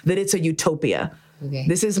community that it's a utopia. Okay.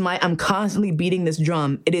 This is I'm constantly beating this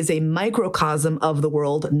drum. It is a microcosm of the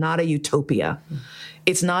world, not a utopia.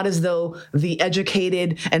 It's not as though the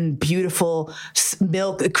educated and beautiful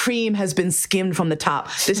milk cream has been skimmed from the top.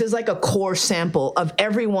 This is like a core sample of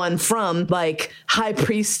everyone from like high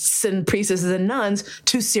priests and priestesses and nuns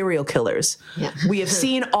to serial killers. Yeah. We have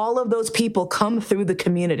seen all of those people come through the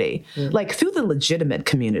community, like through the legitimate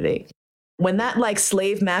community. When that like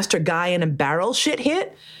slave master guy in a barrel shit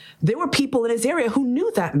hit, there were people in his area who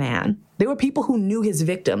knew that man. There were people who knew his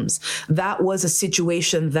victims. That was a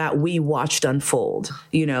situation that we watched unfold,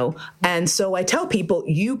 you know? And so I tell people,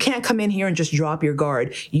 you can't come in here and just drop your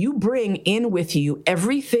guard. You bring in with you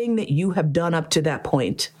everything that you have done up to that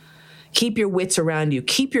point. Keep your wits around you.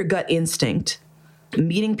 Keep your gut instinct.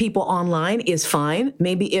 Meeting people online is fine.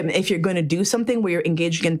 Maybe if you're going to do something where you're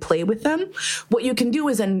engaging in play with them, what you can do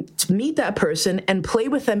is then meet that person and play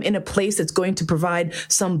with them in a place that's going to provide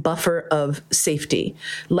some buffer of safety,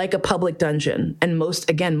 like a public dungeon. And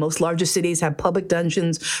most larger cities have public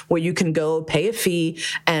dungeons where you can go pay a fee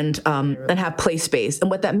and have play space. And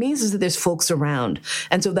what that means is that there's folks around.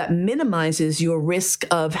 And so that minimizes your risk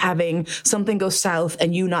of having something go south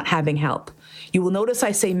and you not having help. You will notice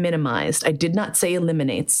I say minimized. I did not say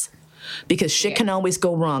eliminates, because shit can always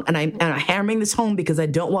go wrong. And I'm hammering this home because I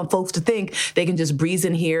don't want folks to think they can just breeze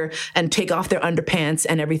in here and take off their underpants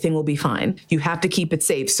and everything will be fine. You have to keep it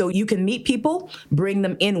safe. So you can meet people, bring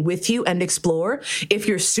them in with you and explore. If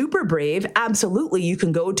you're super brave, absolutely, you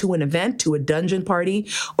can go to an event, to a dungeon party,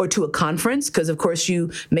 or to a conference, because of course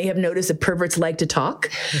you may have noticed that perverts like to talk.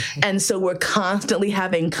 And so we're constantly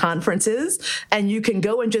having conferences, and you can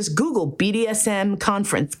go and just Google BDSM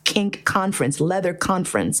conference, kink conference, leather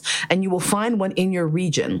conference, and you will find one in your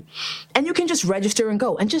region. And you can just register and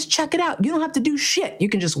go and just check it out. You don't have to do shit. You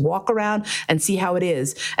can just walk around and see how it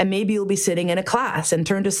is. And maybe you'll be sitting in a class and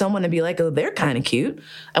turn to someone and be like, oh, they're kind of cute.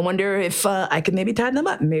 I wonder if I could maybe tie them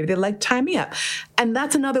up. Maybe they'd like to tie me up. And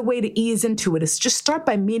that's another way to ease into it, is just start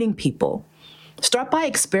by meeting people. Start by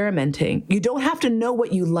experimenting. You don't have to know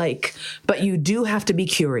what you like, but you do have to be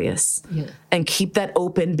curious and keep that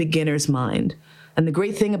open beginner's mind. And the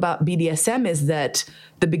great thing about BDSM is that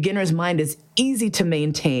the beginner's mind is easy to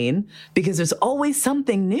maintain because there's always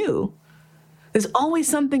something new. There's always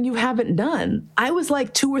something you haven't done. I was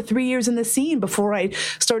like 2 or 3 years in the scene before I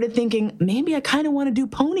started thinking, maybe I kind of want to do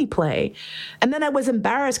pony play. And then I was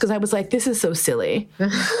embarrassed because I was like, this is so silly.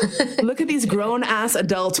 Look at these grown-ass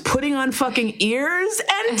adults putting on fucking ears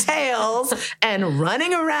and tails and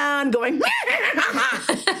running around going,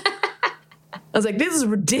 I was like, this is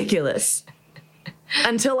ridiculous.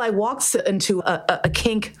 Until I walked into a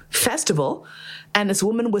kink festival and this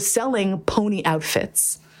woman was selling pony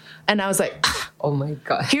outfits. And I was like, oh my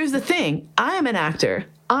God. Here's the thing. I am an actor.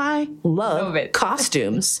 I love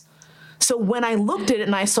costumes. So when I looked at it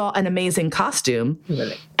and I saw an amazing costume,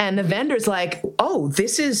 and the vendor's like, oh,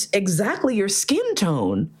 this is exactly your skin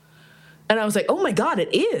tone. And I was like, oh my God,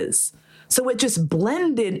 it is. So it just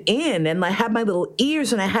blended in, and I had my little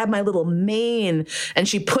ears and I had my little mane, and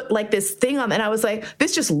she put like this thing on, and I was like,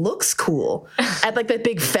 this just looks cool. I had like that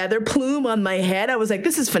big feather plume on my head. I was like,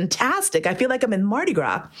 this is fantastic. I feel like I'm in Mardi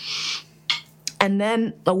Gras. And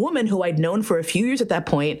then a woman who I'd known for a few years at that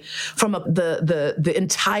point from the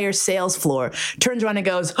entire sales floor turns around and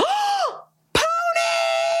goes, oh,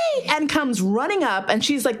 and comes running up, and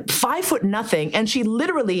she's like 5'0", and she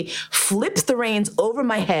literally flips the reins over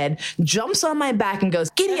my head, jumps on my back and goes,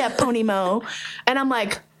 giddy up, Pony Mo. And I'm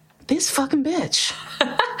like, this fucking bitch.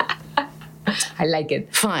 I like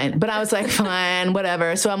it. Fine. But I was like, fine,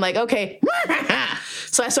 whatever. So I'm like, okay.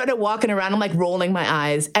 So I started walking around. I'm like rolling my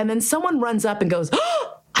eyes. And then someone runs up and goes,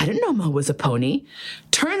 oh, I didn't know Mo was a pony.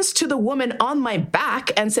 Turns to the woman on my back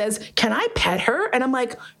and says, can I pet her? And I'm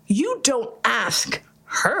like, you don't ask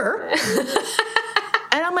her.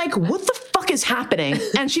 And I'm like, what the fuck is happening?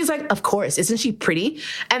 And she's like, of course, isn't she pretty?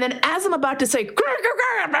 And then as I'm about to say,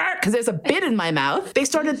 because there's a bit in my mouth, they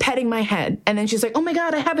started petting my head. And then she's like, oh my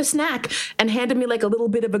God, I have a snack. And handed me like a little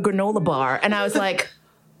bit of a granola bar. And I was like,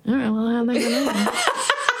 all right, well, I'll have the granola.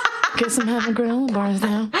 Guess I'm having granola bars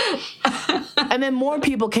now. And then more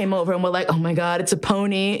people came over and were like, oh my God, it's a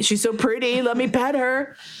pony. She's so pretty. Let me pet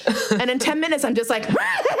her. And in 10 minutes, I'm just like,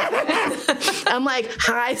 I'm like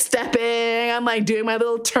high stepping. I'm like doing my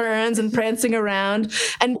little turns and prancing around.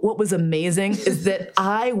 And what was amazing is that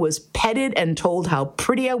I was petted and told how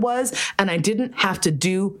pretty I was, and I didn't have to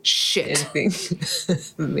do shit.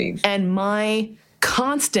 Amazing. And my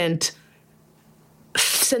constant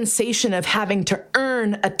sensation of having to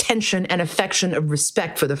earn attention and affection of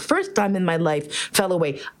respect for the first time in my life fell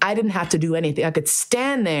away. I didn't have to do anything. I could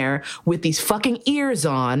stand there with these fucking ears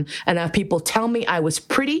on and have people tell me I was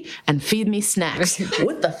pretty and feed me snacks.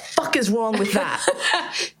 What the fuck is wrong with that?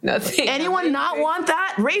 Nothing. Anyone not want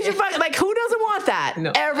that? Raise your fucking, like, who doesn't want that?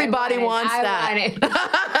 No, Everybody wants that.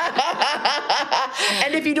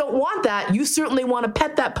 And if you don't want that, you certainly want to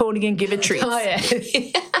pet that pony and give it treats. Oh, yeah.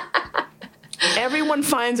 Everyone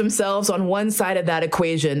finds themselves on one side of that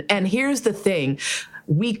equation. And here's the thing.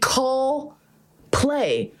 We call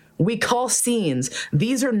play, we call scenes.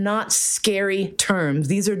 These are not scary terms.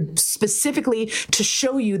 These are specifically to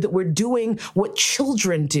show you that we're doing what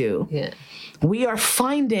children do. Yeah. We are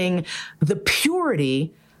finding the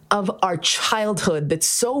purity of our childhood that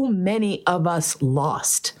so many of us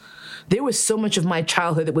lost. There was so much of my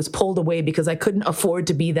childhood that was pulled away because I couldn't afford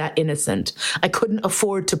to be that innocent. I couldn't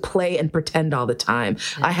afford to play and pretend all the time.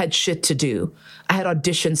 I had shit to do. I had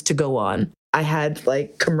auditions to go on. I had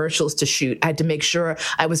like commercials to shoot. I had to make sure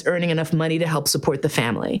I was earning enough money to help support the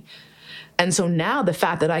family. And so now the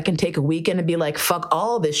fact that I can take a weekend and be like, fuck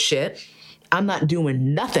all this shit. I'm not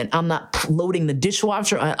doing nothing. I'm not loading the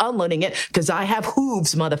dishwasher or unloading it because I have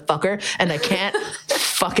hooves, motherfucker, and I can't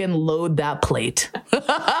fucking load that plate.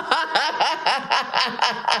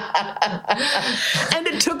 And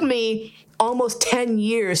it took me almost 10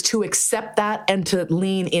 years to accept that and to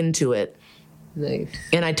lean into it. Nice.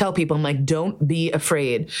 And I tell people, I'm like, don't be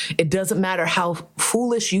afraid. It doesn't matter how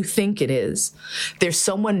foolish you think it is. There's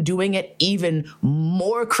someone doing it even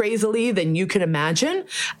more crazily than you can imagine.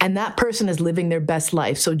 And that person is living their best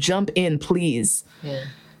life. So jump in, please. Yeah.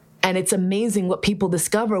 And it's amazing what people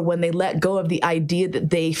discover when they let go of the idea that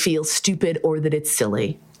they feel stupid or that it's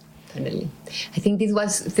silly. Totally. I think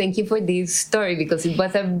thank you for this story, because it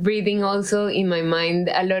was a breathing also in my mind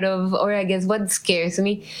a lot of, or I guess what scares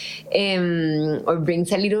me or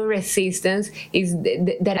brings a little resistance is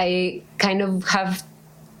that I kind of have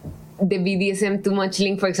the BDSM too much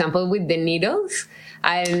link, for example, with the needles.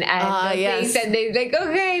 And yes. And they're like,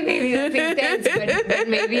 okay, maybe that's intense, but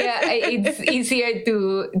maybe it's easier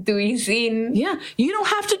to ease in. Yeah, you don't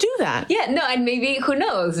have to do that. Yeah, no, and maybe, who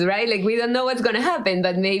knows, right? Like, we don't know what's going to happen,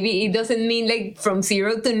 but maybe it doesn't mean like from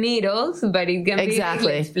zero to needles, but it can be like,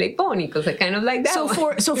 let's play pony, because I kind of like that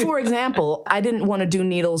one. So for example, I didn't want to do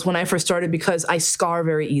needles when I first started because I scar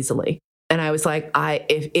very easily. And I was like,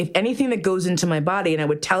 if anything that goes into my body, and I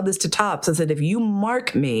would tell this to Tops, I said, if you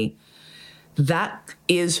mark me, that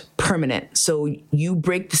is permanent. So you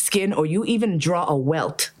break the skin or you even draw a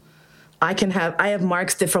welt. I have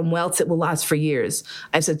marks that from welts that will last for years.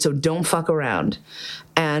 I said, so don't fuck around.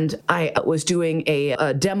 And I was doing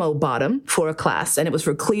a demo bottom for a class, and it was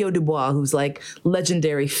for Cleo Dubois, who's like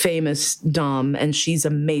legendary, famous dom, and she's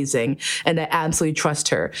amazing, and I absolutely trust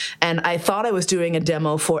her. And I thought I was doing a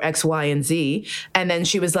demo for X, Y, and Z, and then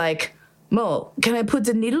she was like, Mo, can I put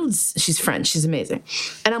the needles? She's French. She's amazing.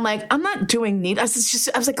 And I'm like, I'm not doing needles.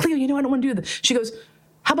 I was like, Cleo, I don't want to do this. She goes,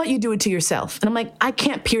 how about you do it to yourself? And I'm like, I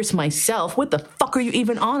can't pierce myself. What the fuck are you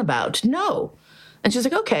even on about? No. And she's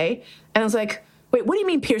like, okay. And I was like, wait, what do you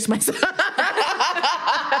mean pierce myself?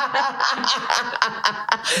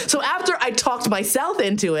 So after I talked myself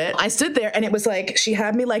into it, I stood there, and it was like, she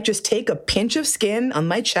had me like just take a pinch of skin on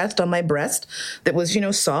my chest, on my breast that was,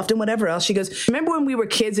 soft and whatever else. She goes, remember when we were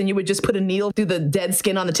kids and you would just put a needle through the dead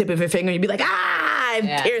skin on the tip of your finger and you'd be like,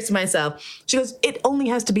 I pierced myself. She goes, it only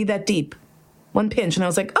has to be that deep. One pinch. And I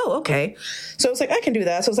was like, oh, okay. So I was like, I can do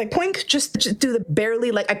that. So I was like, poink, just do the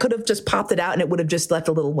barely, like I could have just popped it out and it would have just left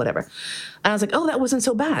a little whatever. And I was like, oh, that wasn't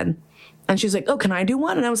so bad. And she's like, oh, can I do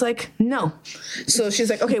one? And I was like, no. So she's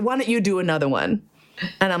like, okay, why don't you do another one?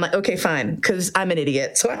 And I'm like, okay, fine, because I'm an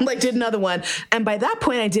idiot. So I'm like, did another one. And by that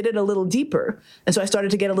point, I did it a little deeper. And so I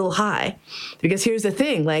started to get a little high. Because here's the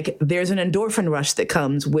thing, like, there's an endorphin rush that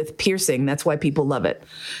comes with piercing. That's why people love it.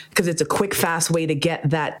 Because it's a quick, fast way to get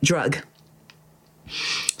that drug.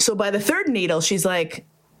 So by the third needle, she's like,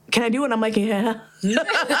 can I do it? I'm like, yeah.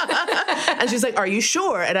 And she's like, are you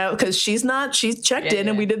sure? And because she's checked in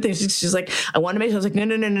and we did things. She's like, I want to make sure. I was like,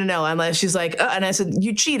 no. I'm like, she's like, and I said,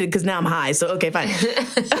 you cheated because now I'm high. So, okay, fine.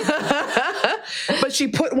 But she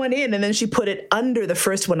put one in and then she put it under the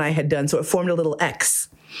first one I had done. So it formed a little X.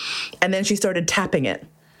 And then she started tapping it.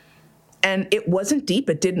 And it wasn't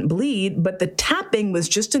deep, it didn't bleed, but the tapping was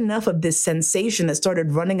just enough of this sensation that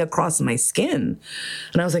started running across my skin.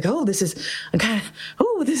 And I was like, this is, and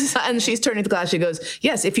she's turning to the glass, she goes,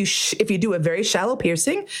 yes, if you do a very shallow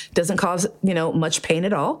piercing, doesn't cause, much pain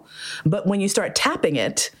at all. But when you start tapping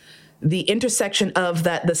it, the intersection of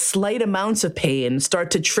the slight amounts of pain start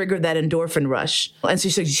to trigger that endorphin rush. And so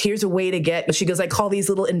she says, here's a way to get, she goes, I call these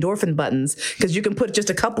little endorphin buttons, because you can put just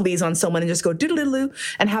a couple of these on someone and just go doodle-doodle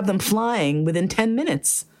and have them flying within 10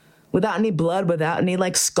 minutes without any blood, without any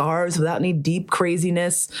scars, without any deep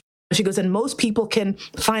craziness. She goes, and most people can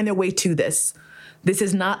find their way to this. This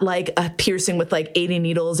is not like a piercing with 80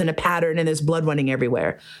 needles in a pattern and there's blood running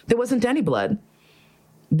everywhere. There wasn't any blood.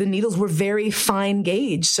 The needles were very fine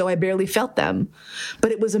gauge, so I barely felt them.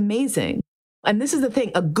 But it was amazing. And this is the thing,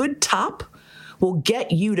 a good top will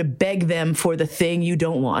get you to beg them for the thing you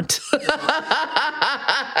don't want.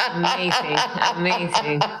 Amazing.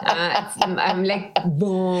 I'm like,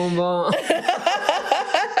 boom, boom.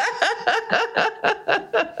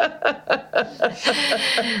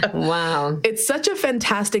 Wow. It's such a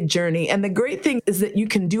fantastic journey. And the great thing is that you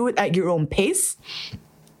can do it at your own pace.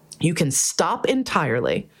 You can stop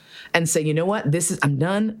entirely and say, you know what, I'm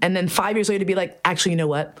done. And then 5 years later be like, actually, you know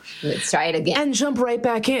what? Let's try it again. And jump right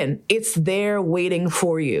back in. It's there waiting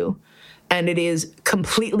for you. And it is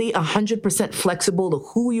completely 100% flexible to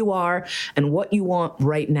who you are and what you want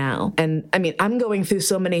right now. And I mean, I'm going through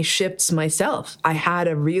so many shifts myself. I had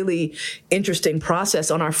a really interesting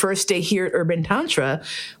process on our first day here at Urban Tantra,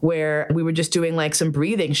 where we were just doing some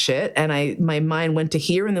breathing shit. And my mind went to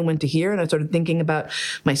here and then went to here. And I started thinking about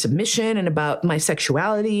my submission and about my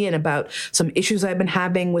sexuality and about some issues I've been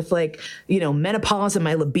having with menopause and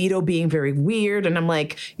my libido being very weird. And I'm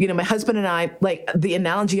like, my husband and I, the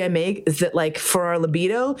analogy I make is that for our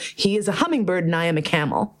libido, he is a hummingbird and I am a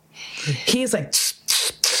camel. He is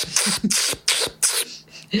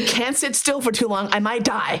can't sit still for too long. I might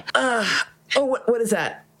die. What is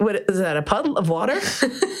that? What is that? A puddle of water?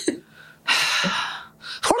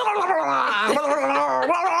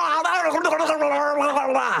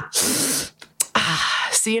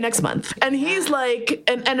 See you next month. And he's like,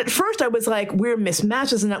 and at first I was like, we're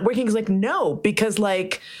mismatched, this is not working. He's like, no, because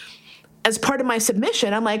as part of my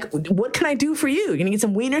submission, I'm like, what can I do for you? You need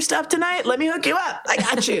some wiener stuff tonight? Let me hook you up. I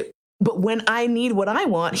got you. But when I need what I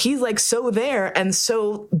want, he's so there and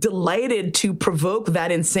so delighted to provoke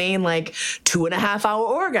that insane 2.5 hour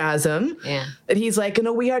orgasm. Yeah. That he's like,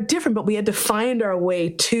 we are different, but we had to find our way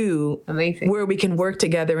to where we can work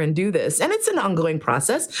together and do this. And it's an ongoing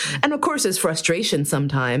process. And of course, there's frustration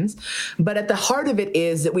sometimes. But at the heart of it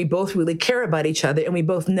is that we both really care about each other. And we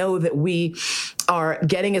both know that we are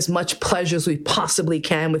getting as much pleasure as we possibly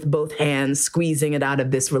can with both hands, squeezing it out of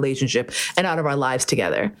this relationship and out of our lives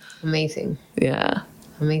together. Amazing. Yeah.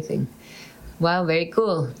 Amazing. Wow, very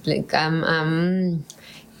cool. I'm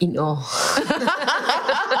in awe.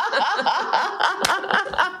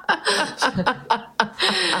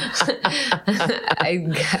 I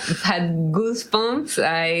had goosebumps.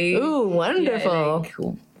 Ooh, wonderful.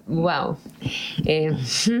 Wow.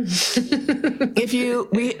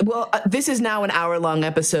 This is now an hour-long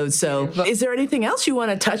episode, so is there anything else you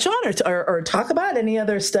want to touch on or talk about? Any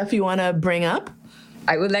other stuff you want to bring up?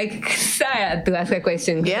 I would like Sarah to ask a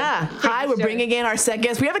question. Yeah. Hi, we're bringing in our second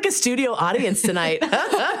guest. We have a studio audience tonight.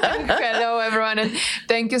 Hello, everyone, and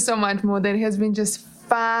thank you so much, Mo. That has been just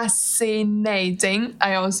fascinating.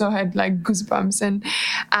 I also had goosebumps. And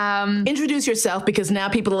introduce yourself, because now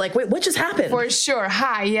people are like, wait, what just happened? For sure.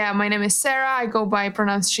 Hi, yeah, my name is Sarah. I go by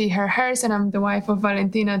pronouns she, her, hers, and I'm the wife of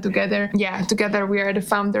Valentina. Together we are the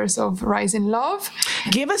founders of Rise in Love.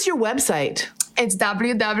 Give us your website. It's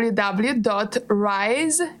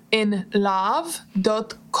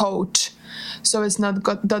www.riseinlove.coach. So it's not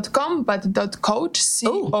 .com, but .coach, COACH.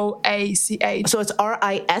 So it's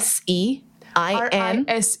RISEINLOVE.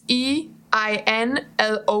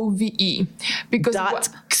 RISEINLOVE. Because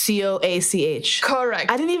COACH.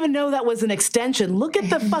 Correct. I didn't even know that was an extension. Look at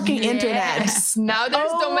the fucking internet. Yes. Now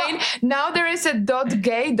there's domain. Now there is a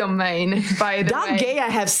 .gay domain, by the way. .gay I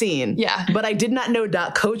have seen. Yeah. But I did not know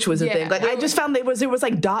 .coach was a thing. Like, I just found there was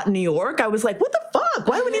like .New York. I was like, what the fuck?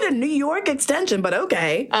 Why do we need a New York extension? But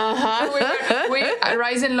okay.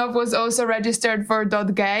 Rise in Love was also registered for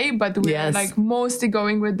 .gay, but we're like mostly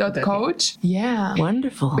going with .coach. Yeah.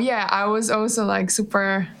 Wonderful. But yeah, I was also like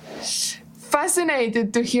super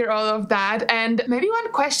fascinated to hear all of that. And maybe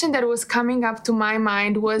one question that was coming up to my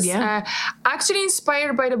mind was actually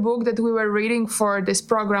inspired by the book that we were reading for this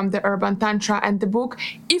program, The Urban Tantra. And the book,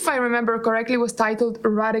 if I remember correctly, was titled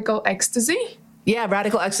Radical Ecstasy. Yeah,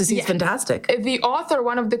 Radical Ecstasy is fantastic. The author,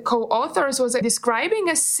 one of the co-authors, was describing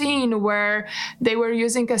a scene where they were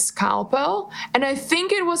using a scalpel. And I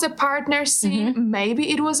think it was a partner scene. Mm-hmm. Maybe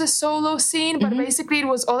it was a solo scene. But basically it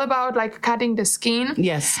was all about like cutting the skin.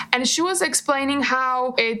 Yes. And she was explaining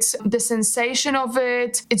how it's the sensation of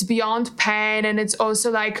it. It's beyond pain. And it's also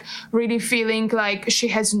like really feeling like she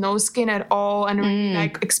has no skin at all. And really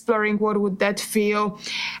like exploring what would that feel.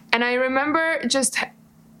 And I remember just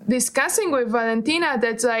discussing with Valentina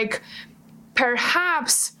that like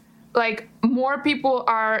perhaps like more people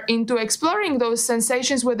are into exploring those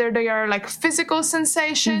sensations, whether they are like physical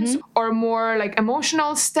sensations or more like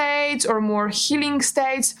emotional states or more healing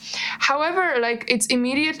states. However, like it's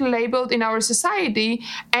immediately labeled in our society,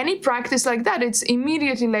 any practice like that, it's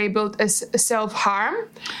immediately labeled as self-harm.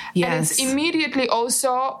 Yes. And it's immediately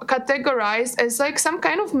also categorized as like some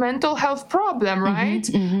kind of mental health problem, right?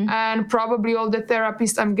 And probably all the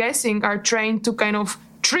therapists, I'm guessing, are trained to kind of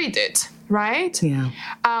treat it. Right? Yeah.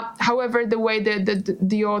 However, the way that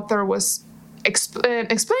the author was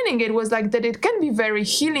explaining it was like that it can be very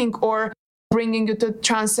healing or bringing you to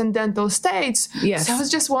transcendental states. Yes. So I was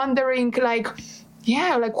just wondering, like,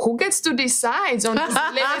 who gets to decide on these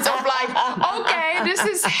limits of like, okay, this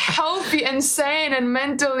is healthy and sane and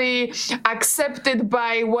mentally accepted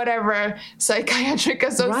by whatever psychiatric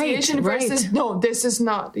association versus no, this is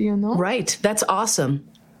not, you know? Right. That's awesome.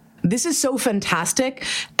 This is so fantastic.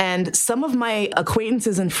 And some of my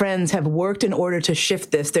acquaintances and friends have worked in order to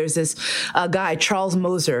shift this. There's this guy, Charles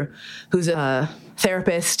Moser, who's a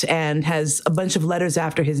therapist and has a bunch of letters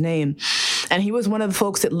after his name. And he was one of the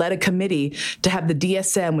folks that led a committee to have the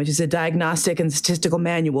DSM, which is a Diagnostic and Statistical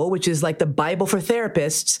Manual, which is like the Bible for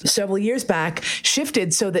therapists, several years back,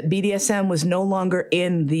 shifted so that BDSM was no longer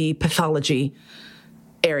in the pathology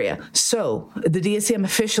area. So the DSM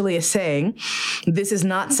officially is saying this is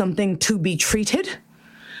not something to be treated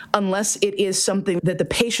unless it is something that the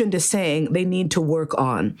patient is saying they need to work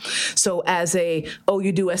on. So as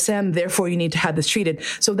you do SM, therefore you need to have this treated.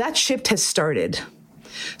 So that shift has started.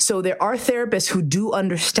 So there are therapists who do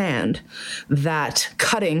understand that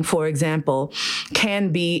cutting, for example,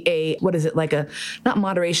 can be not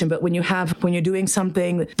moderation, but when you're doing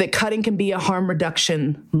something, that cutting can be a harm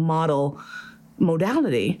reduction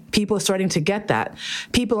modality. People are starting to get that.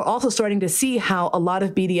 People are also starting to see how a lot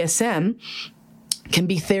of BDSM can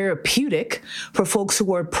be therapeutic for folks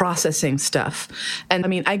who are processing stuff. And I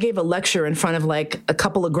mean, I gave a lecture in front of like a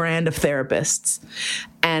couple of grand of therapists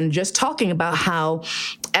and just talking about how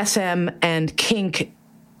SM and kink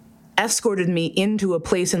escorted me into a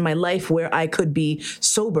place in my life where I could be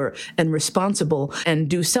sober and responsible and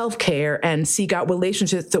do self-care and seek out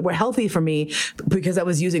relationships that were healthy for me because I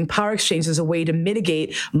was using power exchange as a way to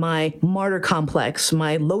mitigate my martyr complex,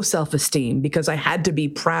 my low self-esteem, because I had to be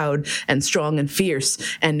proud and strong and fierce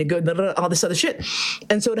and all this other shit.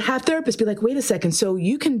 And so to have therapists be like, wait a second, so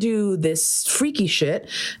you can do this freaky shit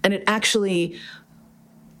and it actually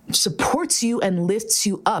supports you and lifts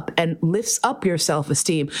you up and lifts up your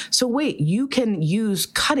self-esteem. So wait, you can use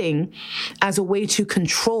cutting as a way to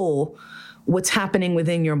control what's happening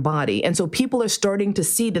within your body. And so people are starting to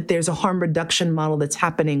see that there's a harm reduction model that's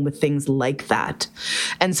happening with things like that.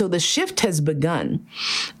 And so the shift has begun.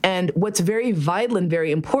 And what's very vital and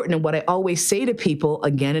very important, and what I always say to people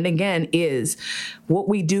again and again, is what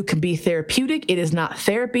we do can be therapeutic. It is not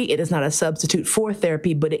therapy. It is not a substitute for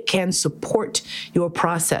therapy, but it can support your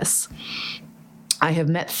process. I have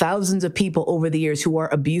met thousands of people over the years who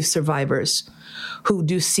are abuse survivors, who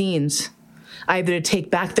do scenes either to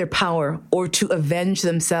take back their power or to avenge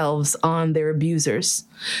themselves on their abusers,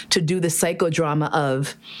 to do the psychodrama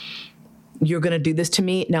of, you're going to do this to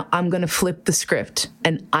me, now I'm going to flip the script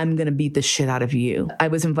and I'm going to beat the shit out of you. I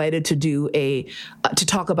was invited to do to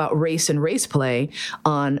talk about race and race play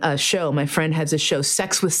on a show. My friend has a show,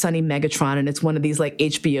 Sex with Sunny Megatron, and it's one of these like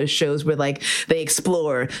HBO shows where like they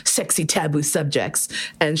explore sexy taboo subjects.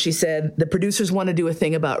 And she said, the producers want to do a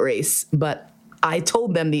thing about race, but I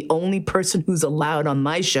told them the only person who's allowed on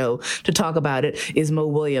my show to talk about it is Mo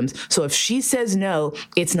Williams. So if she says no,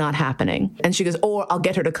 it's not happening. And she goes, or I'll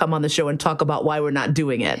get her to come on the show and talk about why we're not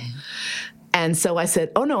doing it. And so I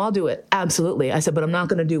said, oh, no, I'll do it. Absolutely. I said, but I'm not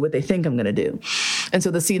going to do what they think I'm going to do. And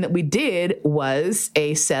so the scene that we did was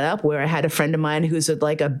a setup where I had a friend of mine who's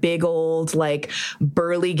like a big old, like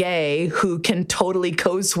burly gay who can totally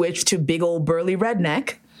code switch to big old burly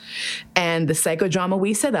redneck. And the psychodrama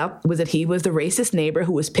we set up was that he was the racist neighbor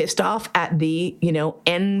who was pissed off at the,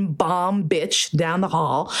 N-bomb bitch down the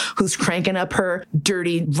hall who's cranking up her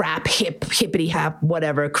dirty rap, hippity hap,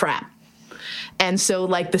 whatever crap. And so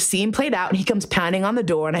like the scene played out and he comes pounding on the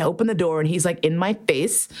door and I open the door and he's like in my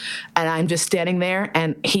face and I'm just standing there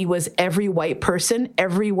and he was every white person,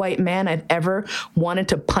 every white man I've ever wanted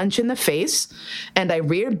to punch in the face. And I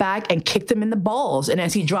reared back and kicked him in the balls. And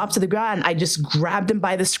as he dropped to the ground, I just grabbed him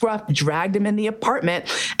by the scruff, dragged him in the apartment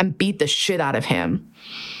and beat the shit out of him.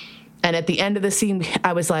 And at the end of the scene,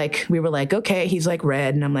 we were like, okay, he's like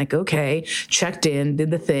red. And I'm like, okay, checked in, did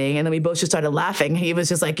the thing. And then we both just started laughing. He was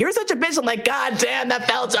just like, you're such a bitch. I'm like, God damn, that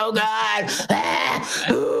felt so good.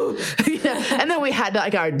 And then we had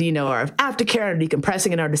like our aftercare, our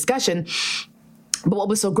decompressing and our discussion. But what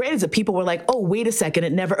was so great is that people were like, oh, wait a second.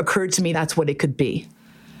 It never occurred to me that's what it could be.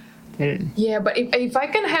 Yeah, but if I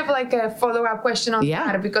can have like a follow-up question on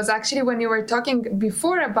that, because actually when you were talking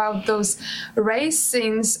before about those race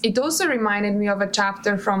scenes, it also reminded me of a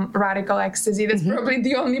chapter from Radical Ecstasy. That's probably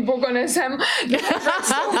the only book on SM that I've read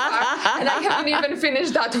so far, and I haven't even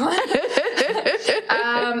finished that one.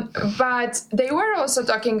 But they were also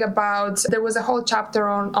talking about, there was a whole chapter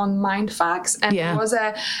on mind facts, and there was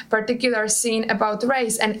a particular scene about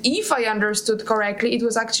race. And if I understood correctly, it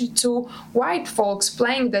was actually two white folks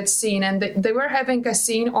playing that scene, and they were having a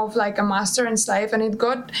scene of like a master and slave, and it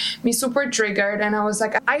got me super triggered, and I was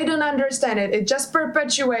like, I don't understand it. It just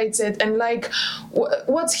perpetuates it, and like,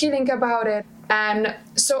 what's healing about it? And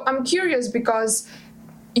so I'm curious because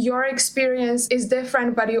your experience is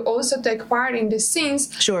different, but you also take part in these scenes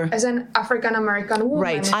as an African-American woman.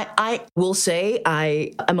 Right. I will say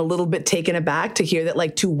I am a little bit taken aback to hear that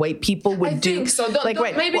like two white people would do. I think so.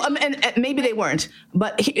 Maybe. Well, and maybe they weren't.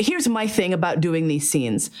 But here's my thing about doing these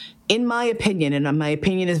scenes. In my opinion, and my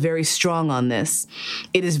opinion is very strong on this,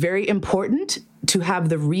 it is very important to have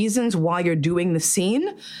the reasons why you're doing the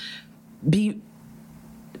scene be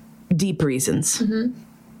deep reasons. Mm-hmm.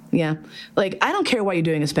 Yeah. Like, I don't care why you're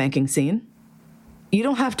doing a spanking scene. You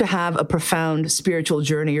don't have to have a profound spiritual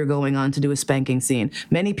journey you're going on to do a spanking scene.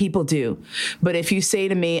 Many people do. But if you say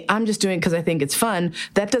to me, I'm just doing it because I think it's fun,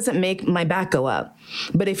 that doesn't make my back go up.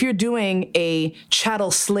 But if you're doing a chattel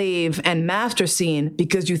slave and master scene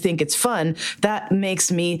because you think it's fun, that makes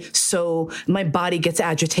me my body gets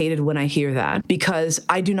agitated when I hear that, because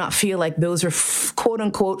I do not feel like those are quote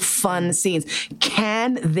unquote fun scenes.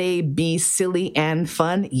 Can they be silly and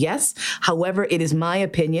fun? Yes. However, it is my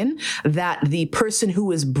opinion that the person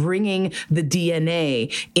who is bringing the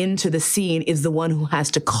DNA into the scene is the one who has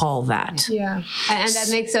to call that. Yeah. And that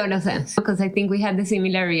makes sort of sense, because I think we had the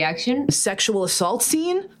similar reaction. Sexual assault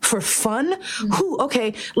scene for fun?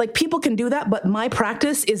 Okay, like people can do that, but my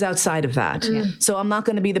practice is outside of that. So I'm not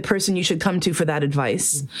going to be the person you should come to for that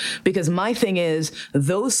advice. Because my thing is,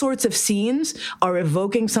 those sorts of scenes are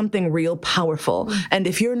evoking something real powerful. And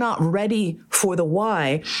if you're not ready for the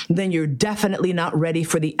why, then you're definitely not ready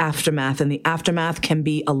for the aftermath. And the aftermath can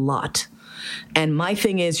be a lot. And my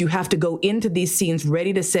thing is, you have to go into these scenes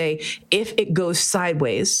ready to say, if it goes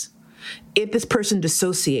sideways, if this person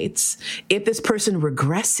dissociates, if this person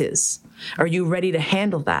regresses, are you ready to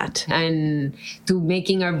handle that? And to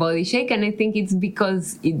making our body shake. And I think it's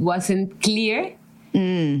because it wasn't clear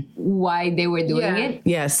why they were doing it.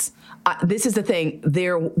 Yes. This is the thing.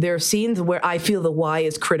 There are scenes where I feel the why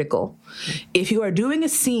is critical. If you are doing a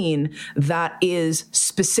scene that is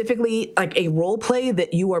specifically like a role play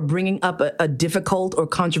that you are bringing up a difficult or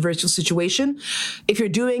controversial situation, if you're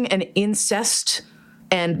doing an incest,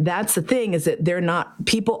 and that's the thing, is that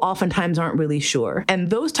people oftentimes aren't really sure. And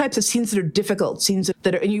those types of scenes that are difficult, and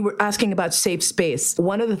you were asking about safe space.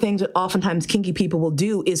 One of the things that oftentimes kinky people will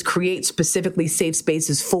do is create specifically safe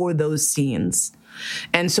spaces for those scenes.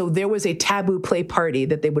 And so there was a taboo play party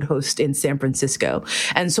that they would host in San Francisco.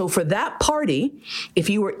 And so for that party, if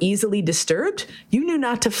you were easily disturbed, you knew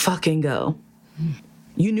not to fucking go.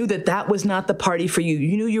 You knew that was not the party for you.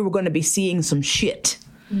 You knew you were going to be seeing some shit.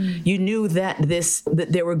 You knew that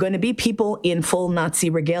there were going to be people in full Nazi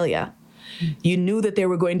regalia. You knew that there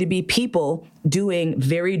were going to be people doing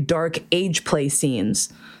very dark age play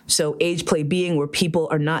scenes. So age play being where people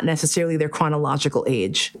are not necessarily their chronological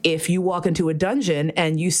age. If you walk into a dungeon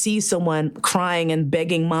and you see someone crying and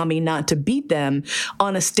begging mommy not to beat them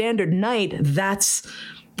on a standard night, that's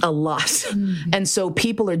a lot. Mm-hmm. And so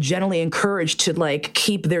people are generally encouraged to like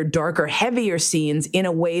keep their darker, heavier scenes in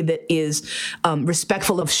a way that is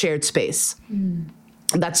respectful of shared space. Mm.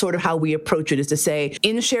 That's sort of how we approach it, is to say,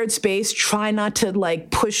 in shared space, try not to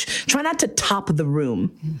top the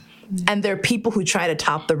room. Mm-hmm. And there are people who try to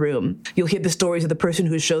top the room. You'll hear the stories of the person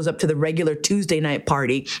who shows up to the regular Tuesday night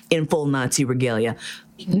party in full Nazi regalia.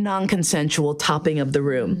 Non-consensual topping of the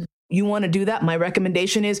room. You want to do that? My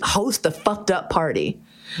recommendation is host the fucked up party.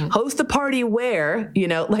 Host a party where,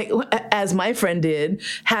 like as my friend did,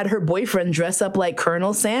 had her boyfriend dress up like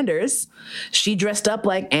Colonel Sanders. She dressed up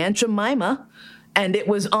like Aunt Jemima, and it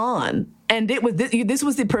was on. And this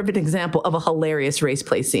was the perfect example of a hilarious race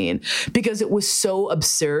play scene, because it was so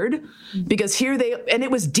absurd. Because and it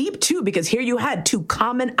was deep too, because here you had two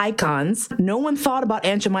common icons. No one thought about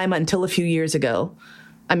Aunt Jemima until a few years ago.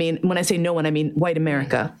 I mean, when I say no one, I mean white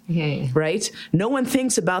America, right? No one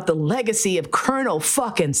thinks about the legacy of Colonel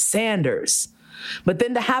fucking Sanders. But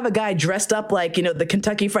then to have a guy dressed up like, the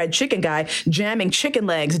Kentucky Fried Chicken guy jamming chicken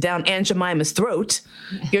legs down Aunt Jemima's throat,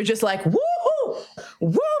 you're just like, woo,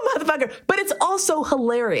 woo, motherfucker. But it's also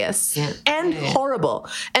hilarious and horrible.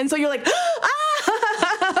 And so you're like, oh,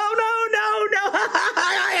 no.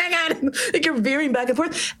 Like you're veering back and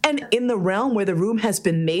forth. And in the realm where the room has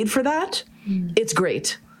been made for that, it's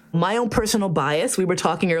great. My own personal bias, we were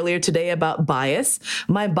talking earlier today about bias.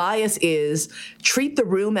 My bias is treat the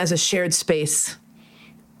room as a shared space.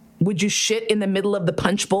 Would you shit in the middle of the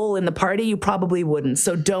punch bowl in the party? You probably wouldn't.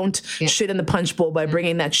 So don't shit in the punch bowl by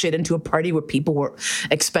bringing that shit into a party where people were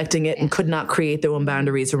expecting it and could not create their own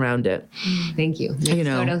boundaries around it. Thank you.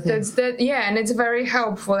 That's and it's very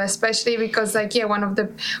helpful, especially because one of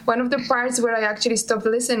the parts where I actually stopped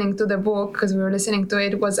listening to the book because we were listening to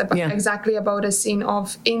it was exactly about a scene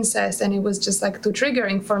of incest, and it was just too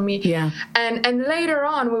triggering for me. Yeah. And later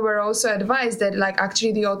on we were also advised that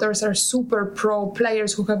actually the authors are super pro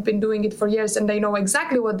players who have been doing it for years, and they know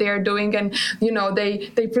exactly what they are doing, and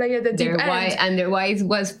they play at the deep end. And their why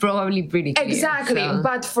was probably pretty clear. Exactly. So.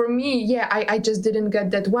 But for me, I just didn't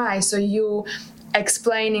get that why. So you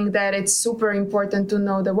explaining that it's super important to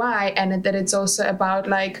know the why, and that it's also about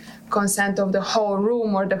consent of the whole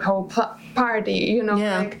room or the whole party.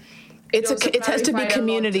 It has to be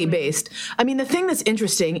community based. I mean, the thing that's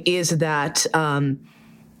interesting is that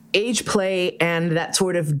age play and that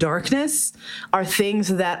sort of darkness are things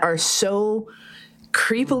that are so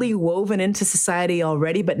creepily woven into society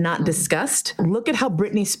already, but not discussed. Look at how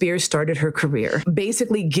Britney Spears started her career,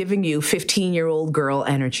 basically giving you 15-year-old girl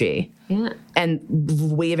energy and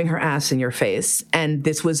waving her ass in your face. And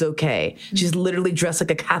this was okay. She's literally dressed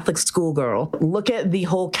like a Catholic schoolgirl. Look at the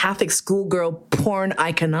whole Catholic schoolgirl porn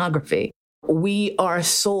iconography. We are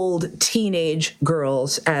sold teenage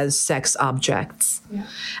girls as sex objects. Yeah.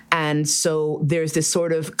 And so there's this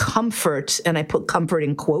sort of comfort, and I put comfort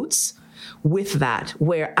in quotes, with that,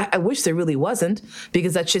 where I wish there really wasn't,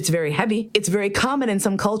 because that shit's very heavy. It's very common in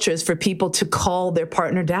some cultures for people to call their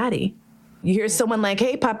partner daddy. You hear someone like,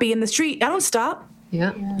 hey, puppy, in the street. I don't stop.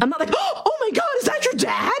 Yeah. I'm not like, oh my God, is that your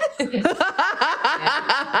dad?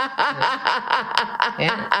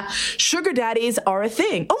 Yeah. Sugar daddies are a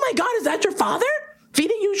thing. Oh my God, is that your father?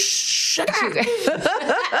 Feeding you sugar.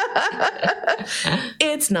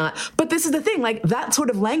 It's not. But this is the thing, that sort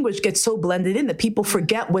of language gets so blended in that people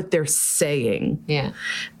forget what they're saying. Yeah.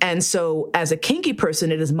 And so as a kinky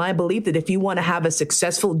person, it is my belief that if you want to have a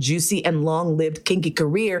successful, juicy, and long-lived kinky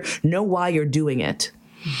career, know why you're doing it.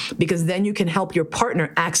 Because then you can help your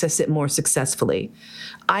partner access it more successfully.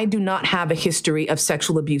 I do not have a history of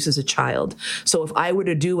sexual abuse as a child. So if I were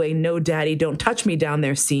to do a no daddy, don't touch me down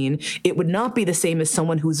there scene, it would not be the same as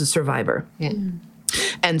someone who's a survivor. Yeah.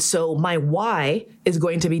 And so my why is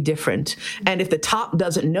going to be different. And if the top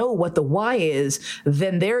doesn't know what the why is,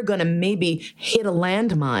 then they're going to maybe hit a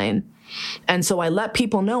landmine. And so I let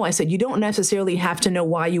people know, I said, you don't necessarily have to know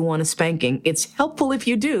why you want a spanking. It's helpful if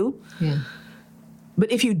you do. Yeah. But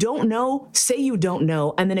if you don't know, say you don't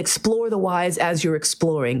know, and then explore the whys as you're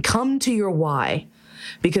exploring. Come to your why,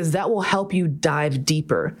 because that will help you dive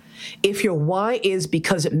deeper. If your why is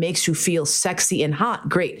because it makes you feel sexy and hot,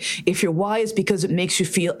 great. If your why is because it makes you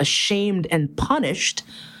feel ashamed and punished,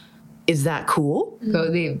 is that cool?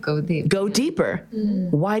 Go deep, go deep. Go deeper.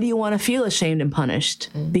 Why do you want to feel ashamed and punished?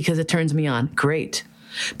 Because it turns me on. Great.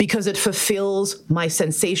 because it fulfills my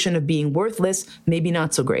sensation of being worthless, maybe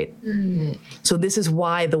not so great. So this is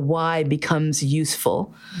why the why becomes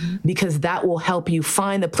useful, because that will help you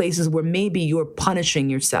find the places where maybe you're punishing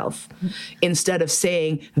yourself instead of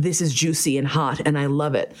saying, this is juicy and hot and I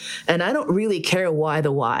love it. And I don't really care why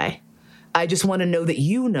the why. I just want to know that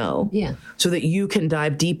you know, so that you can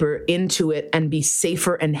dive deeper into it and be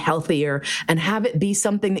safer and healthier and have it be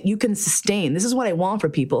something that you can sustain. This is what I want for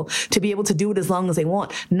people, to be able to do it as long as they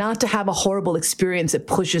want, not to have a horrible experience that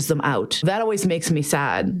pushes them out. That always makes me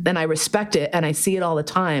sad, and I respect it and I see it all the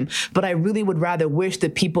time. But I really would rather wish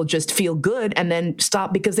that people just feel good and then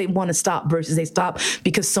stop because they want to stop versus they stop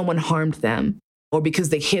because someone harmed them or because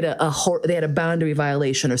they hit they had a boundary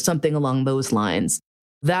violation or something along those lines.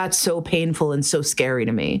 That's so painful and so scary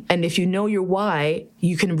to me. And if you know your why,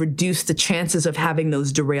 you can reduce the chances of having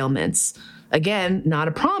those derailments. Again, not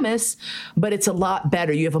a promise, but it's a lot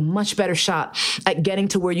better. You have a much better shot at getting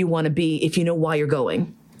to where you want to be if you know why you're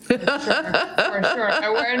going. For sure.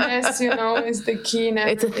 Awareness, is the key in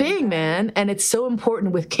everything. It's a thing, man. And it's so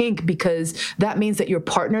important with kink because that means that your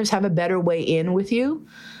partners have a better way in with you.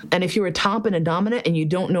 And if you're a top and a dominant and you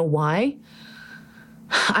don't know why,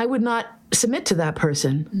 I would not submit to that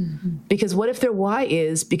person, because what if their why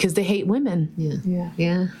is because they hate women?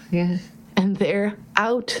 Yeah. And they're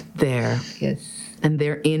out there. Yes. And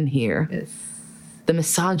they're in here. Yes. The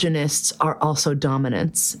misogynists are also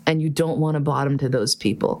dominants, and you don't want to bottom to those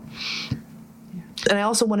people. And I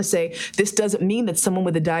also want to say, this doesn't mean that someone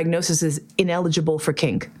with a diagnosis is ineligible for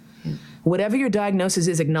kink. Whatever your diagnosis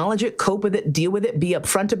is, acknowledge it, cope with it, deal with it, be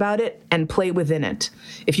upfront about it, and play within it.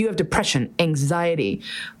 If you have depression, anxiety,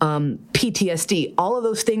 PTSD, all of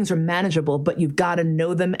those things are manageable, but you've got to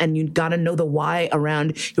know them and you've got to know the why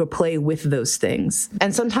around your play with those things.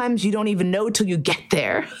 And sometimes you don't even know till you get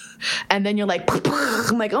there. And then you're like,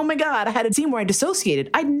 I'm like, oh my God, I had a scene where I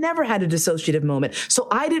dissociated. I'd never had a dissociative moment, so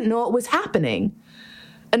I didn't know it was happening.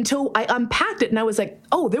 Until I unpacked it and I was like,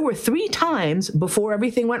 oh, there were 3 times before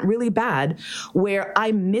everything went really bad where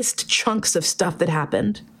I missed chunks of stuff that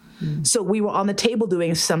happened. So we were on the table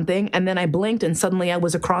doing something and then I blinked and suddenly I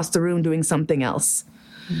was across the room doing something else.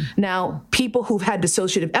 Now, people who've had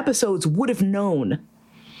dissociative episodes would have known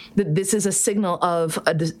that this is a signal of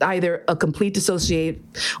either a complete dissociate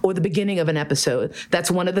or the beginning of an episode.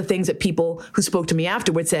 That's one of the things that people who spoke to me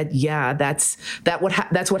afterwards said, yeah, that's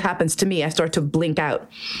what happens to me. I start to blink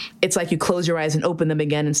out. It's like you close your eyes and open them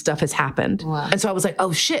again and stuff has happened. Wow. And so I was like,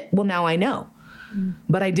 oh shit, well now I know.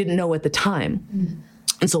 But I didn't know at the time.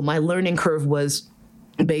 And so my learning curve was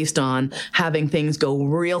based on having things go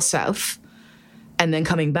real south and then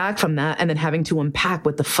coming back from that and then having to unpack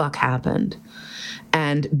what the fuck happened.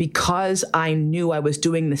 And because I knew I was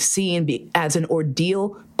doing the scene as an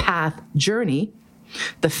ordeal path journey,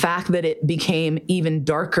 the fact that it became even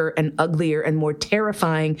darker and uglier and more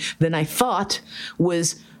terrifying than I thought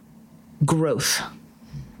was growth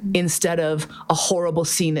instead of a horrible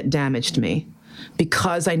scene that damaged me,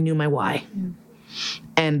 because I knew my why.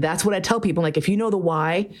 And that's what I tell people. Like, if you know the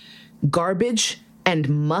why, garbage and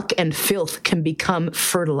muck and filth can become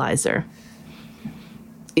fertilizer.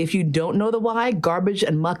 If you don't know the why, garbage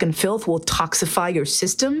and muck and filth will toxify your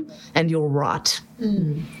system and you'll rot.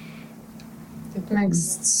 It makes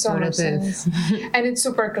so much sense. And it's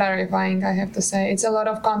super clarifying, I have to say. It's a lot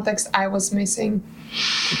of context I was missing.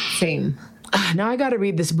 Same. Now I got to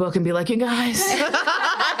read this book and be like, you guys.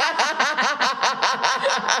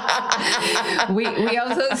 we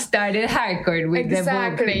also started hardcore with the book.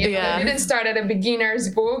 Exactly. We didn't start at a beginner's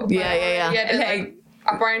book. Yeah.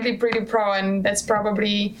 Apparently pretty pro, and that's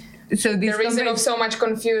probably the reason of so much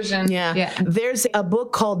confusion. Yeah. There's a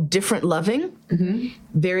book called Different Loving.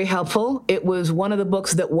 Very helpful. It was one of the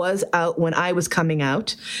books that was out when I was coming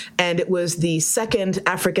out, and it was the second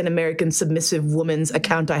African-American submissive woman's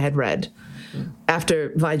account I had read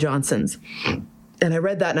after Vi Johnson's. And I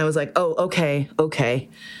read that and I was like, oh, okay.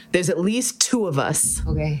 There's at least 2 of us.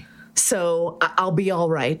 Okay. So I'll be all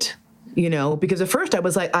right. Because at first I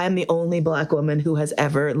was like, I am the only Black woman who has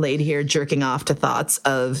ever laid here jerking off to thoughts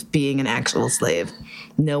of being an actual slave.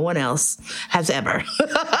 No one else has ever.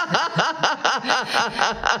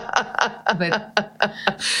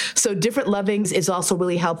 So Different Lovings is also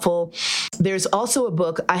really helpful. There's also a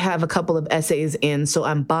book, I have a couple of essays in, so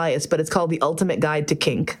I'm biased, but it's called The Ultimate Guide to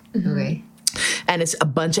Kink. Okay. And it's a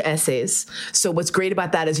bunch of essays. So what's great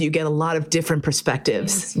about that is you get a lot of different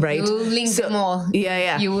perspectives, right? You will link them all.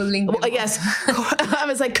 Yeah. You will link them all. Yes. I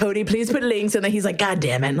was like, Cody, please put links. And then he's like, God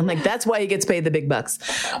damn it. And I'm like, that's why he gets paid the big bucks.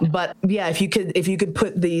 But yeah, if you could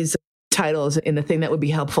put these titles in the thing that would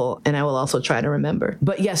be helpful, and I will also try to remember.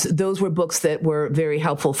 But yes, those were books that were very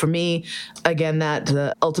helpful for me. Again, that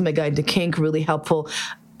The Ultimate Guide to Kink, really helpful.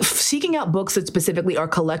 Seeking out books that specifically are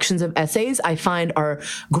collections of essays, I find are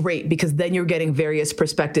great, because then you're getting various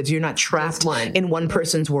perspectives. You're not trapped in one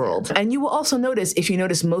person's world. And you will also notice, if you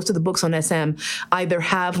notice, most of the books on SM either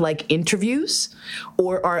have like interviews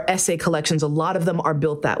or are essay collections. A lot of them are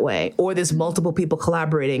built that way, or there's multiple people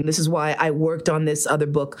collaborating. This is why I worked on this other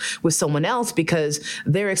book with someone else, because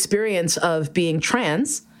their experience of being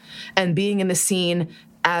trans and being in the scene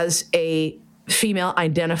as a female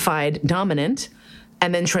identified dominant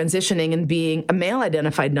and then transitioning and being a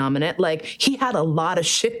male-identified dominant, like, he had a lot of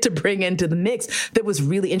shit to bring into the mix that was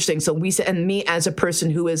really interesting. So we said, and me as a person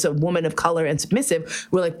who is a woman of color and submissive,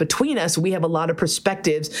 we're like, between us, we have a lot of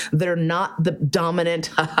perspectives that are not the dominant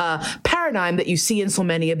paradigm that you see in so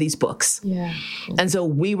many of these books. Yeah. And so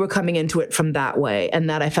we were coming into it from that way, and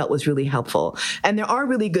that I felt was really helpful. And there are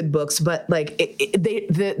really good books, but like,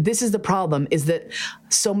 this is the problem, is that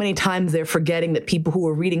so many times they're forgetting that people who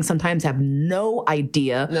are reading sometimes have no idea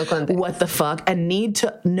what the fuck, and need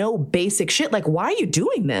to know basic shit like, why are you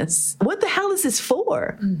doing this? What the hell is this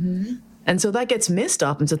for? Mm-hmm. And so that gets missed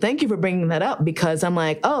often. So thank you for bringing that up, because I'm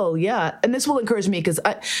like, oh yeah. And this will encourage me, because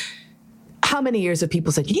how many years have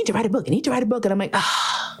people said, you need to write a book, you need to write a book? And I'm like,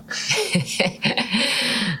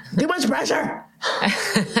 too much pressure.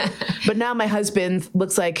 But now my husband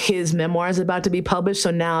looks like his memoir is about to be published, so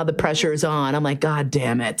now the pressure is on. I'm like, God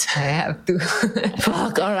damn it. I have to.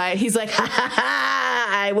 Fuck, all right. He's like, ha ha ha,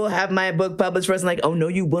 I will have my book published first. I'm like, oh no,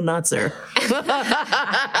 you will not, sir. It's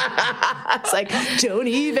like, don't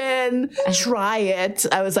even try it.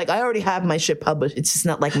 I was like, I already have my shit published. It's just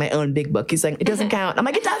not like my own big book. He's like, it doesn't count. I'm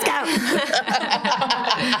like, it does count.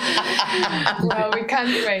 Well, we can't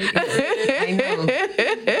wait. I know.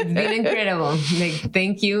 It's been incredible. Like,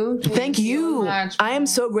 thank you. Thank you. So much. I am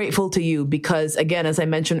so grateful to you, because again, as I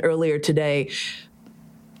mentioned earlier today,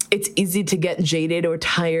 it's easy to get jaded or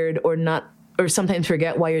tired or not, or sometimes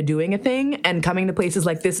forget why you're doing a thing, and coming to places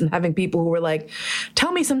like this and having people who are like,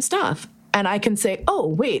 tell me some stuff. And I can say, oh,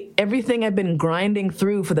 wait, everything I've been grinding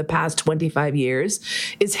through for the past 25 years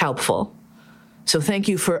is helpful. So thank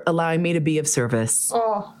you for allowing me to be of service.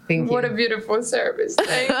 Oh, what a beautiful service.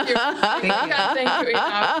 Thank you. I can't thank you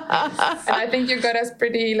enough. And I think you got us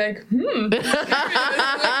pretty like, Where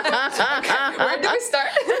do we start?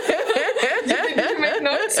 Did you make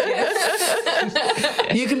notes?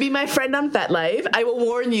 You can be my friend on FetLife. I will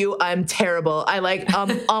warn you, I'm terrible. I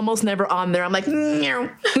almost never on there. I'm like,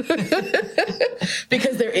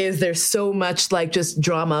 because there's so much like just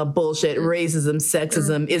drama, bullshit, racism,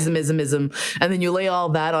 sexism, ism. And then you lay all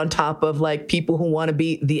that on top of like people who want to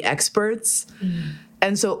be the experts.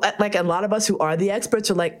 And so like a lot of us who are the experts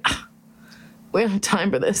are like, we don't have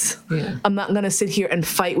time for this. Yeah. I'm not going to sit here and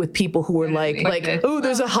fight with people who are like, oh,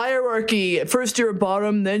 there's a hierarchy. At first you're a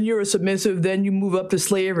bottom, then you're a submissive, then you move up to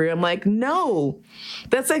slavery. I'm like, no.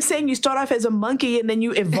 That's like saying you start off as a monkey and then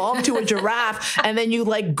you evolve to a giraffe and then you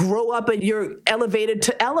like grow up and you're elevated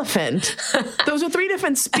to elephant. Those are 3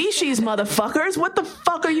 different species, motherfuckers. What the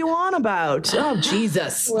fuck are you on about? Oh,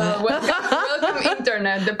 Jesus. Well, welcome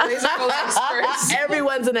internet, the place of all experts.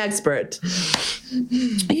 Everyone's an expert.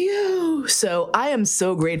 So I am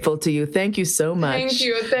so grateful to you. Thank you so much.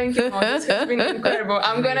 Thank you. Mo. This has been incredible.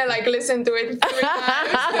 I'm gonna like listen to it 3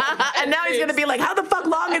 times. And now he's gonna be like, how the fuck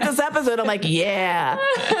long is this episode? I'm like, yeah.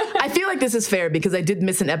 I feel like this is fair because I did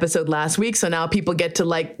miss an episode last week, so now people get to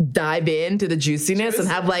like dive into the juiciness and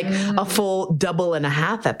have like a full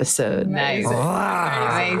 2.5 episode. Nice.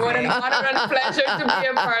 Wow. What an honor and a pleasure to be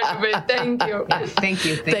a part of it. Thank you. Thank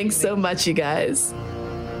you. Thanks so much, you guys.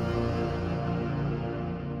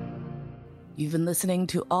 You've been listening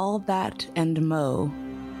to All That and Mo.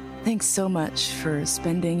 Thanks so much for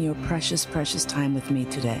spending your precious, precious time with me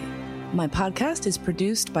today. My podcast is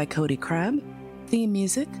produced by Cody Crabb. Theme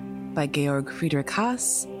music by Georg Friedrich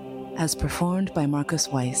Haas, as performed by Marcus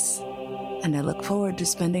Weiss. And I look forward to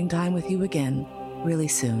spending time with you again really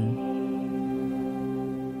soon.